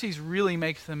 and Xerxes really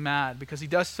makes them mad because he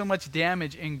does so much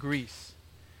damage in Greece.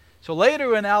 So later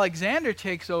when Alexander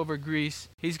takes over Greece,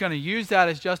 he's going to use that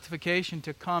as justification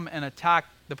to come and attack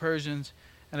the Persians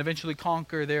and eventually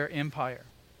conquer their empire.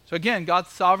 So again, God's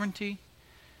sovereignty.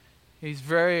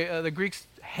 The Greeks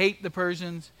hate the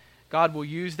Persians. God will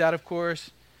use that, of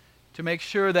course, to make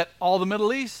sure that all the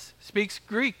Middle East speaks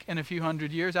Greek in a few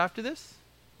hundred years after this.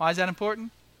 Why is that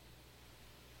important?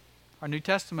 Our New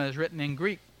Testament is written in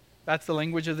Greek. That's the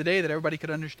language of the day that everybody could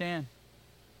understand.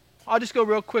 I'll just go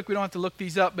real quick. We don't have to look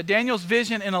these up. But Daniel's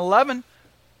vision in 11,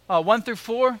 1 through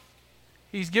 4,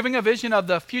 he's giving a vision of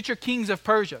the future kings of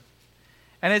Persia.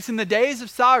 And it's in the days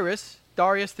of Cyrus,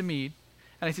 Darius the Mede.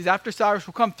 And he says, after Cyrus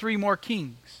will come 3 more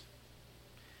kings.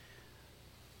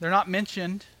 They're not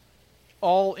mentioned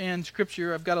all in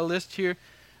Scripture. I've got a list here.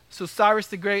 So Cyrus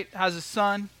the Great has a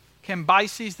son,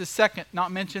 Cambyses the second,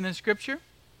 not mentioned in Scripture.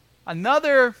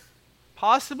 Another,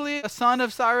 possibly a son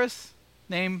of Cyrus,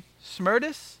 named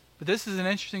Smerdis. But this is an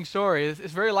interesting story.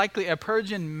 It's very likely a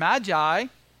Persian magi.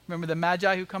 Remember the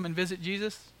magi who come and visit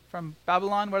Jesus from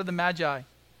Babylon? What are the magi?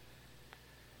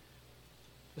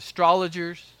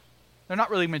 Astrologers. They're not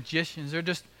really magicians. They're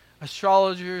just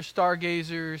astrologers,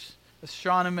 stargazers,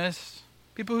 astronomers,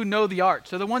 people who know the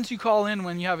arts. They're the ones you call in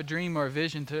when you have a dream or a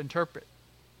vision to interpret.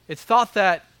 It's thought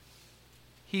that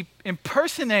he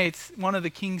impersonates one of the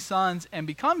king's sons and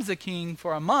becomes the king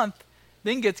for a month,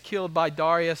 then gets killed by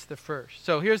Darius the first.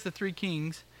 So here's the 3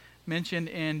 kings mentioned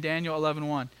in Daniel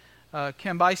 11:1.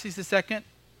 Cambyses the second,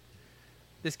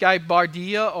 this guy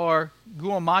Bardia or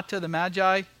Guamata the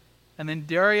Magi, and then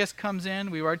Darius comes in.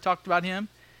 We already talked about him.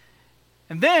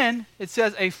 And then it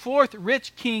says a 4th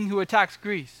rich king who attacks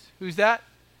Greece. Who's that?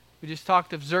 We just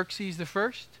talked of Xerxes the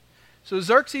first. So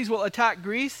Xerxes will attack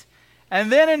Greece.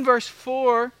 And then in verse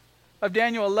 4 of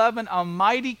Daniel 11, a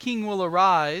mighty king will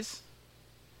arise.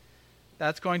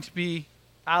 That's going to be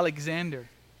Alexander.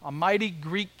 A mighty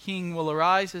Greek king will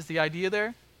arise is the idea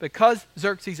there. Because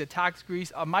Xerxes attacks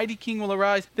Greece, a mighty king will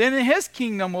arise. Then in his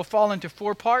kingdom will fall into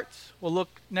 4 parts. We'll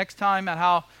look next time at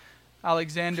how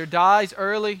Alexander dies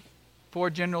early. 4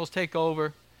 generals take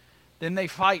over. Then they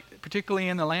fight, particularly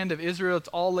in the land of Israel. It's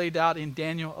all laid out in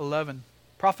Daniel 11.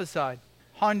 Prophesied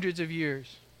hundreds of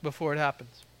years before it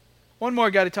happens. One more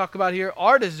guy to talk about here,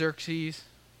 Artaxerxes.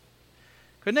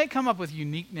 Couldn't they come up with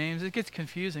unique names? It gets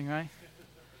confusing, right?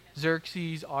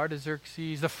 Xerxes,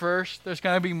 Artaxerxes, the first. There's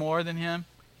going to be more than him.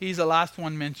 He's the last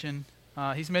one mentioned.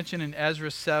 He's mentioned in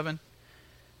Ezra 7.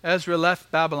 Ezra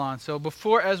left Babylon. So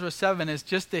before Ezra 7 is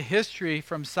just the history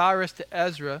from Cyrus to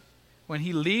Ezra. When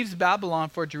he leaves Babylon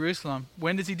for Jerusalem,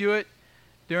 when does he do it?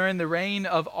 During the reign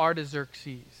of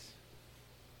Artaxerxes,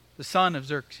 the son of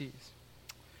Xerxes.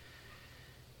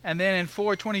 And then in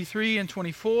 4:23 and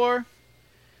 24,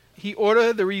 he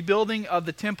ordered the rebuilding of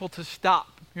the temple to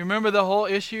stop. You remember the whole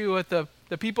issue with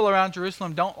the people around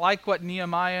Jerusalem don't like what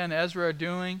Nehemiah and Ezra are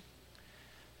doing.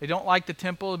 They don't like the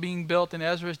temple being built in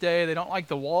Ezra's day. They don't like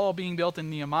the wall being built in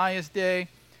Nehemiah's day.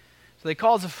 So they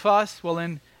cause a fuss. Well,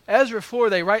 in Ezra 4,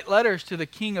 they write letters to the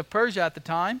king of Persia at the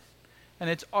time, and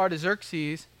it's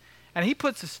Artaxerxes, and he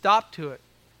puts a stop to it.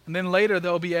 And then later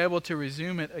they'll be able to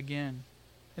resume it again.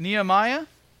 And Nehemiah,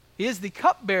 he is the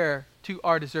cupbearer to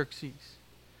Artaxerxes.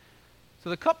 So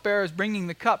the cupbearer is bringing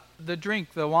the cup, the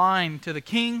drink, the wine to the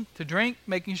king to drink,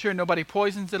 making sure nobody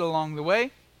poisons it along the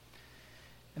way.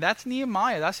 And that's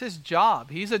Nehemiah. That's his job.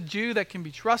 He's a Jew that can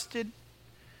be trusted.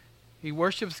 He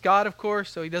worships God, of course,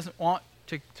 so he doesn't want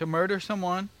to murder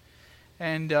someone.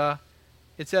 And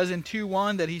it says in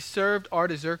 2:1 that he served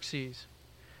Artaxerxes.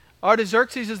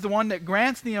 Artaxerxes is the one that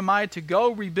grants Nehemiah to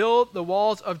go rebuild the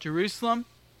walls of Jerusalem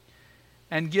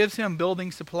and gives him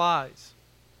building supplies.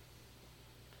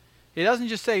 He doesn't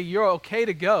just say, you're okay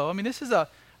to go. I mean, this is a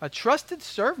a trusted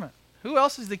servant. Who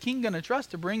else is the king going to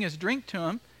trust to bring his drink to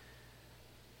him?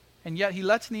 And yet he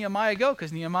lets Nehemiah go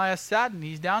because Nehemiah is saddened.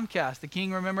 He's downcast. The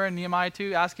king, remember in Nehemiah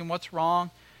 2, asked him what's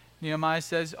wrong. Nehemiah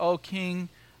says, "Oh, king,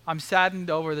 I'm saddened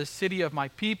over the city of my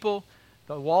people.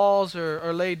 The walls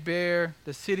are laid bare.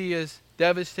 The city is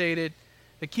devastated."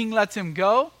 The king lets him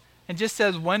go and just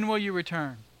says, "When will you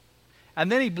return?"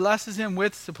 And then he blesses him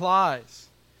with supplies.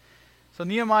 So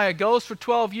Nehemiah goes for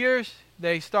 12 years.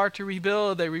 They start to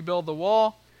rebuild. They rebuild the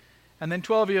wall. And then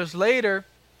 12 years later,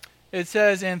 it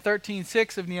says in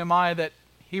 13:6 of Nehemiah that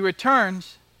he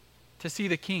returns to see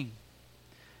the king.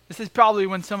 This is probably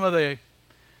when some of the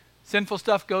sinful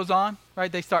stuff goes on,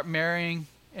 right? They start marrying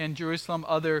in Jerusalem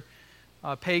other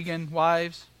pagan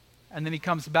wives. And then he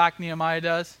comes back, Nehemiah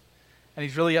does. And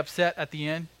he's really upset at the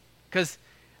end because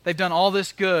they've done all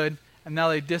this good and now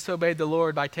they disobeyed the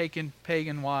Lord by taking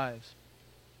pagan wives.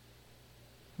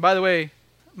 By the way,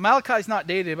 Malachi's not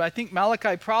dated, but I think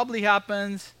Malachi probably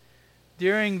happens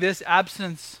during this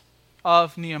absence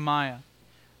of Nehemiah.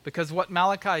 Because what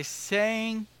Malachi is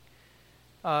saying,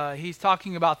 he's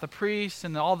talking about the priests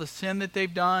and all the sin that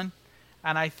they've done.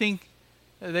 And I think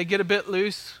they get a bit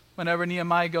loose whenever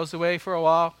Nehemiah goes away for a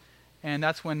while. And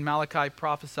that's when Malachi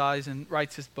prophesies and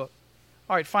writes his book.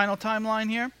 All right, final timeline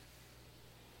here.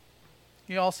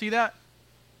 You all see that?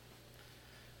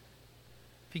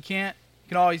 If you can't, you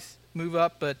can always move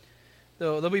up, but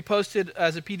they'll be posted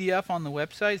as a PDF on the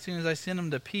website as soon as I send them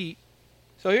to Pete.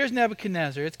 So here's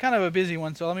Nebuchadnezzar. It's kind of a busy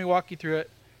one, so let me walk you through it.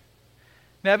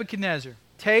 Nebuchadnezzar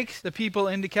takes the people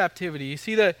into captivity. You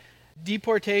see the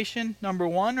deportation, number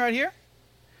 1 right here?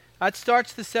 That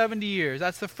starts the 70 years.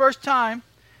 That's the first time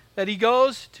that he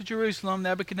goes to Jerusalem,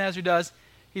 Nebuchadnezzar does.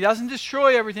 He doesn't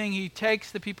destroy everything. He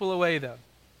takes the people away, though.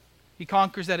 He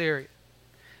conquers that area.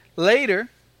 Later,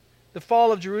 the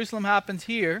fall of Jerusalem happens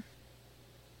here.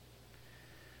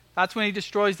 That's when he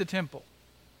destroys the temple.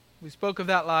 We spoke of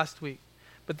that last week.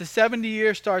 But the 70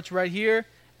 years starts right here,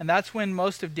 and that's when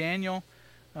most of Daniel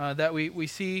that we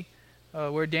see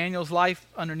where Daniel's life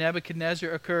under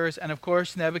Nebuchadnezzar occurs, and of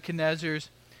course Nebuchadnezzar's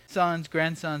sons,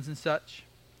 grandsons, and such.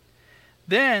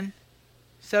 Then,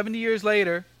 70 years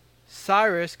later,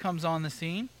 Cyrus comes on the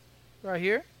scene, right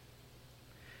here.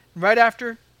 Right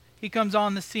after he comes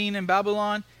on the scene in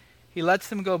Babylon, he lets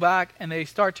them go back and they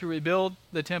start to rebuild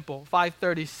the temple,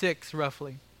 536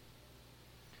 roughly.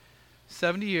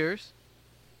 70 years.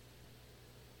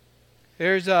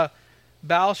 There's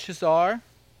Belshazzar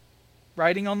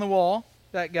writing on the wall,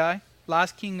 that guy,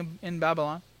 last king in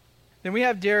Babylon. Then we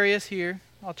have Darius here.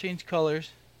 I'll change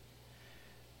colors.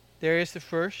 Darius the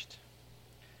first.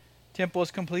 Temple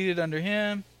is completed under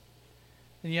him.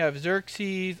 Then you have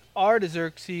Xerxes,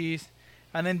 Artaxerxes,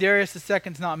 and then Darius II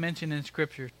is not mentioned in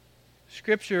Scripture.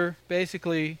 Scripture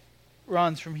basically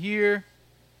runs from here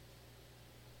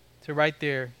to right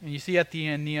there. And you see at the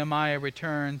end, Nehemiah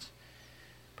returns,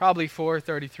 probably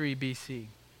 433 BC.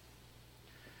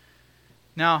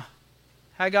 Now,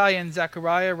 Haggai and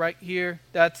Zechariah right here,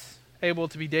 that's able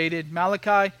to be dated.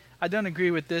 Malachi, I don't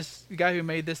agree with this. The guy who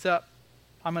made this up,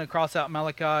 I'm going to cross out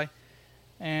Malachi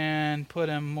and put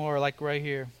him more like right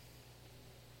here.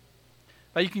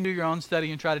 But you can do your own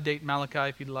study and try to date Malachi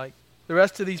if you'd like. The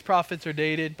rest of these prophets are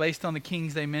dated based on the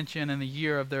kings they mention and the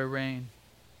year of their reign.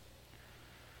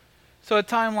 So a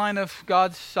timeline of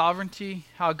God's sovereignty,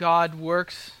 how God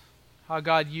works, how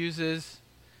God uses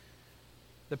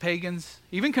the pagans,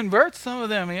 even converts some of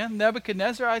them. Yeah?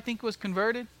 Nebuchadnezzar, I think, was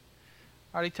converted.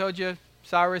 I already told you,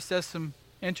 Cyrus says some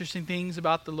interesting things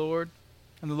about the Lord,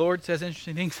 and the Lord says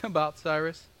interesting things about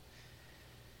Cyrus.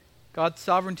 God's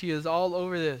sovereignty is all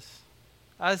over this,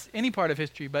 as any part of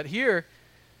history. But here,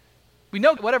 we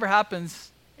know whatever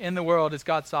happens in the world is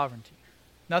God's sovereignty.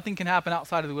 Nothing can happen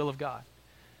outside of the will of God.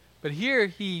 But here,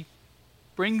 he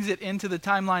brings it into the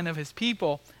timeline of his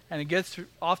people, and it gets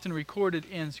often recorded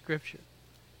in Scripture.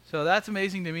 So that's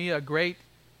amazing to me, a great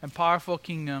and powerful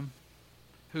kingdom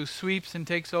who sweeps and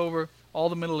takes over all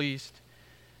the Middle East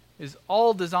is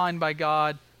all designed by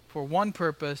God for one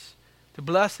purpose, to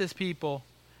bless his people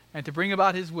and to bring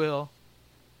about his will.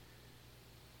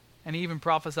 And he even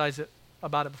prophesies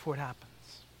about it before it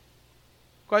happens.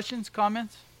 Questions,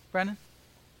 comments? Brennan?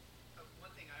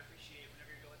 One thing I appreciate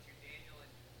whenever you're going through Daniel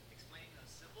and explaining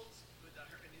those symbols with the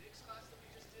hermeneutics class that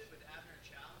we just did with Abner and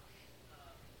Chow,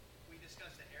 we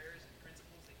discussed the errors and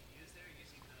principles that you use there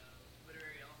using the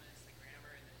literary elements, the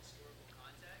grammar, and the historical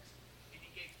context. And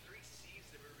you gave 3 C's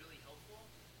that were really helpful,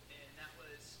 and that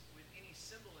was with any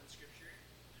symbol in Scripture,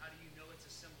 how do you know it's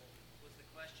a symbol was the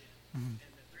question. Mm-hmm.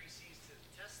 And the 3 C's to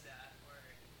test that are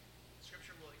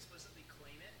Scripture will explicitly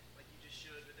claim it, like you just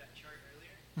showed with that chart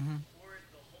earlier, Mm-hmm. or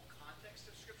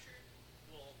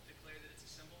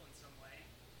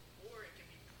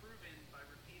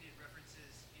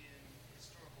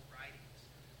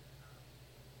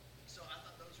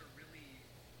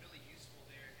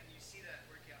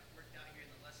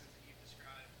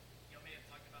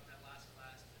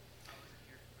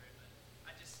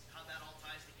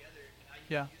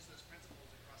Yeah. use those principles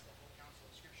across the whole counsel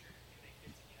of Scripture and they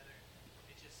fit together.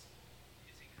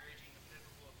 It's encouraging a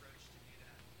biblical approach to do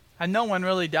that. And no one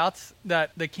really doubts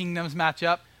that the kingdoms match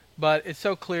up, but it's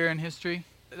so clear in history.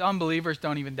 The unbelievers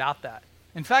don't even doubt that.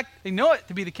 In fact, they know it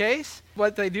to be the case.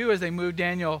 What they do is they move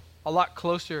Daniel a lot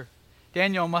closer.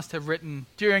 Daniel must have written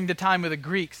during the time of the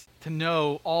Greeks to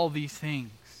know all these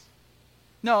things.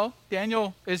 No,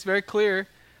 Daniel is very clear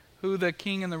who the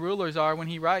king and the rulers are when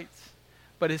he writes.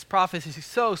 But his prophecy is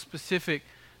so specific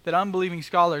that unbelieving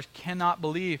scholars cannot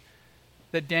believe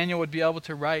that Daniel would be able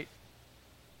to write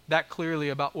that clearly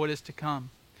about what is to come.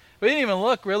 We didn't even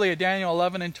look really at Daniel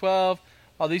 11 and 12,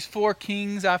 all these 4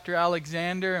 kings after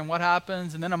Alexander and what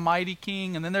happens, and then a mighty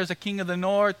king, and then there's a king of the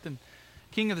north and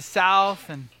king of the south,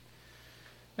 and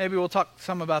maybe we'll talk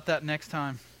some about that next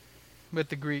time with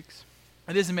the Greeks.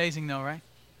 It is amazing though, right?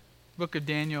 The book of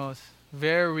Daniel is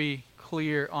very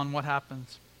clear on what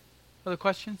happens. Other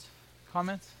questions?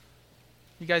 Comments?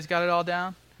 You guys got it all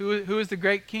down? Who is the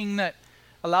great king that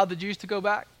allowed the Jews to go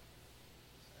back?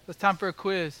 It's time for a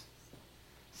quiz.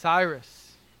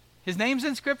 Cyrus. His name's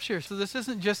in Scripture, so this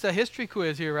isn't just a history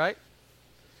quiz here, right?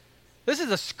 This is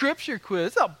a Scripture quiz.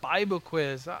 It's a Bible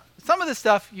quiz. Some of this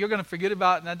stuff you're going to forget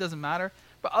about, and that doesn't matter.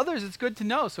 But others, it's good to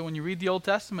know. So when you read the Old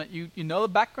Testament, you know the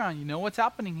background. You know what's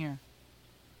happening here.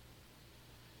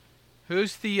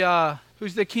 Who's the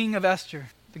king of Esther?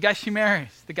 The guy she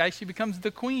marries. The guy she becomes the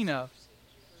queen of.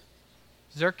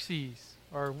 Xerxes.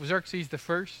 Or Xerxes the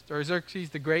First. Or Xerxes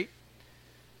the Great.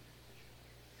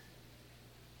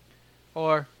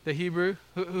 Or the Hebrew.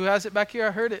 Who has it back here?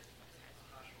 I heard it.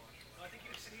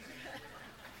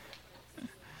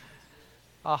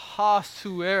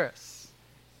 Ahasuerus.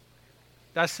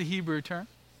 That's the Hebrew term.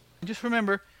 Just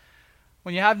remember,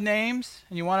 when you have names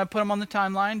and you want to put them on the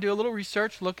timeline, do a little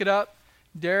research, look it up.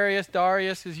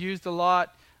 Darius is used a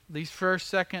lot. These first,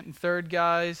 second, and third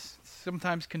guys,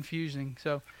 sometimes confusing.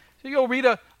 So you'll read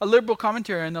a liberal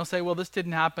commentary and they'll say, well, this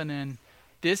didn't happen in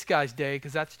this guy's day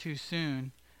because that's too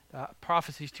soon.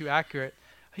 Prophecy's too accurate.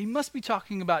 He must be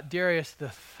talking about Darius the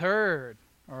third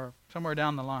or somewhere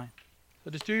down the line.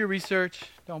 So just do your research.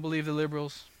 Don't believe the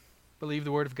liberals. Believe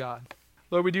the Word of God.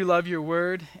 Lord, we do love your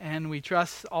Word, and we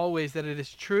trust always that it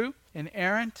is true,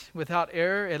 inerrant, without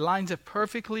error. It lines up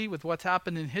perfectly with what's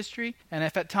happened in history. And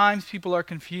if at times people are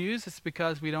confused, it's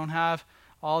because we don't have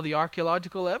all the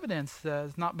archaeological evidence that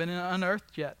has not been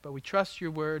unearthed yet. But we trust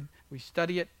your Word. We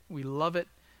study it. We love it.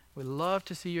 We love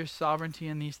to see your sovereignty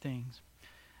in these things.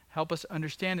 Help us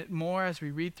understand it more as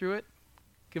we read through it.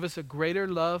 Give us a greater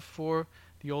love for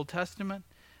the Old Testament.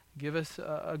 Give us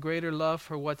a greater love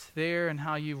for what's there and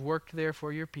how you've worked there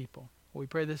for your people. We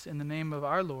pray this in the name of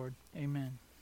our Lord. Amen.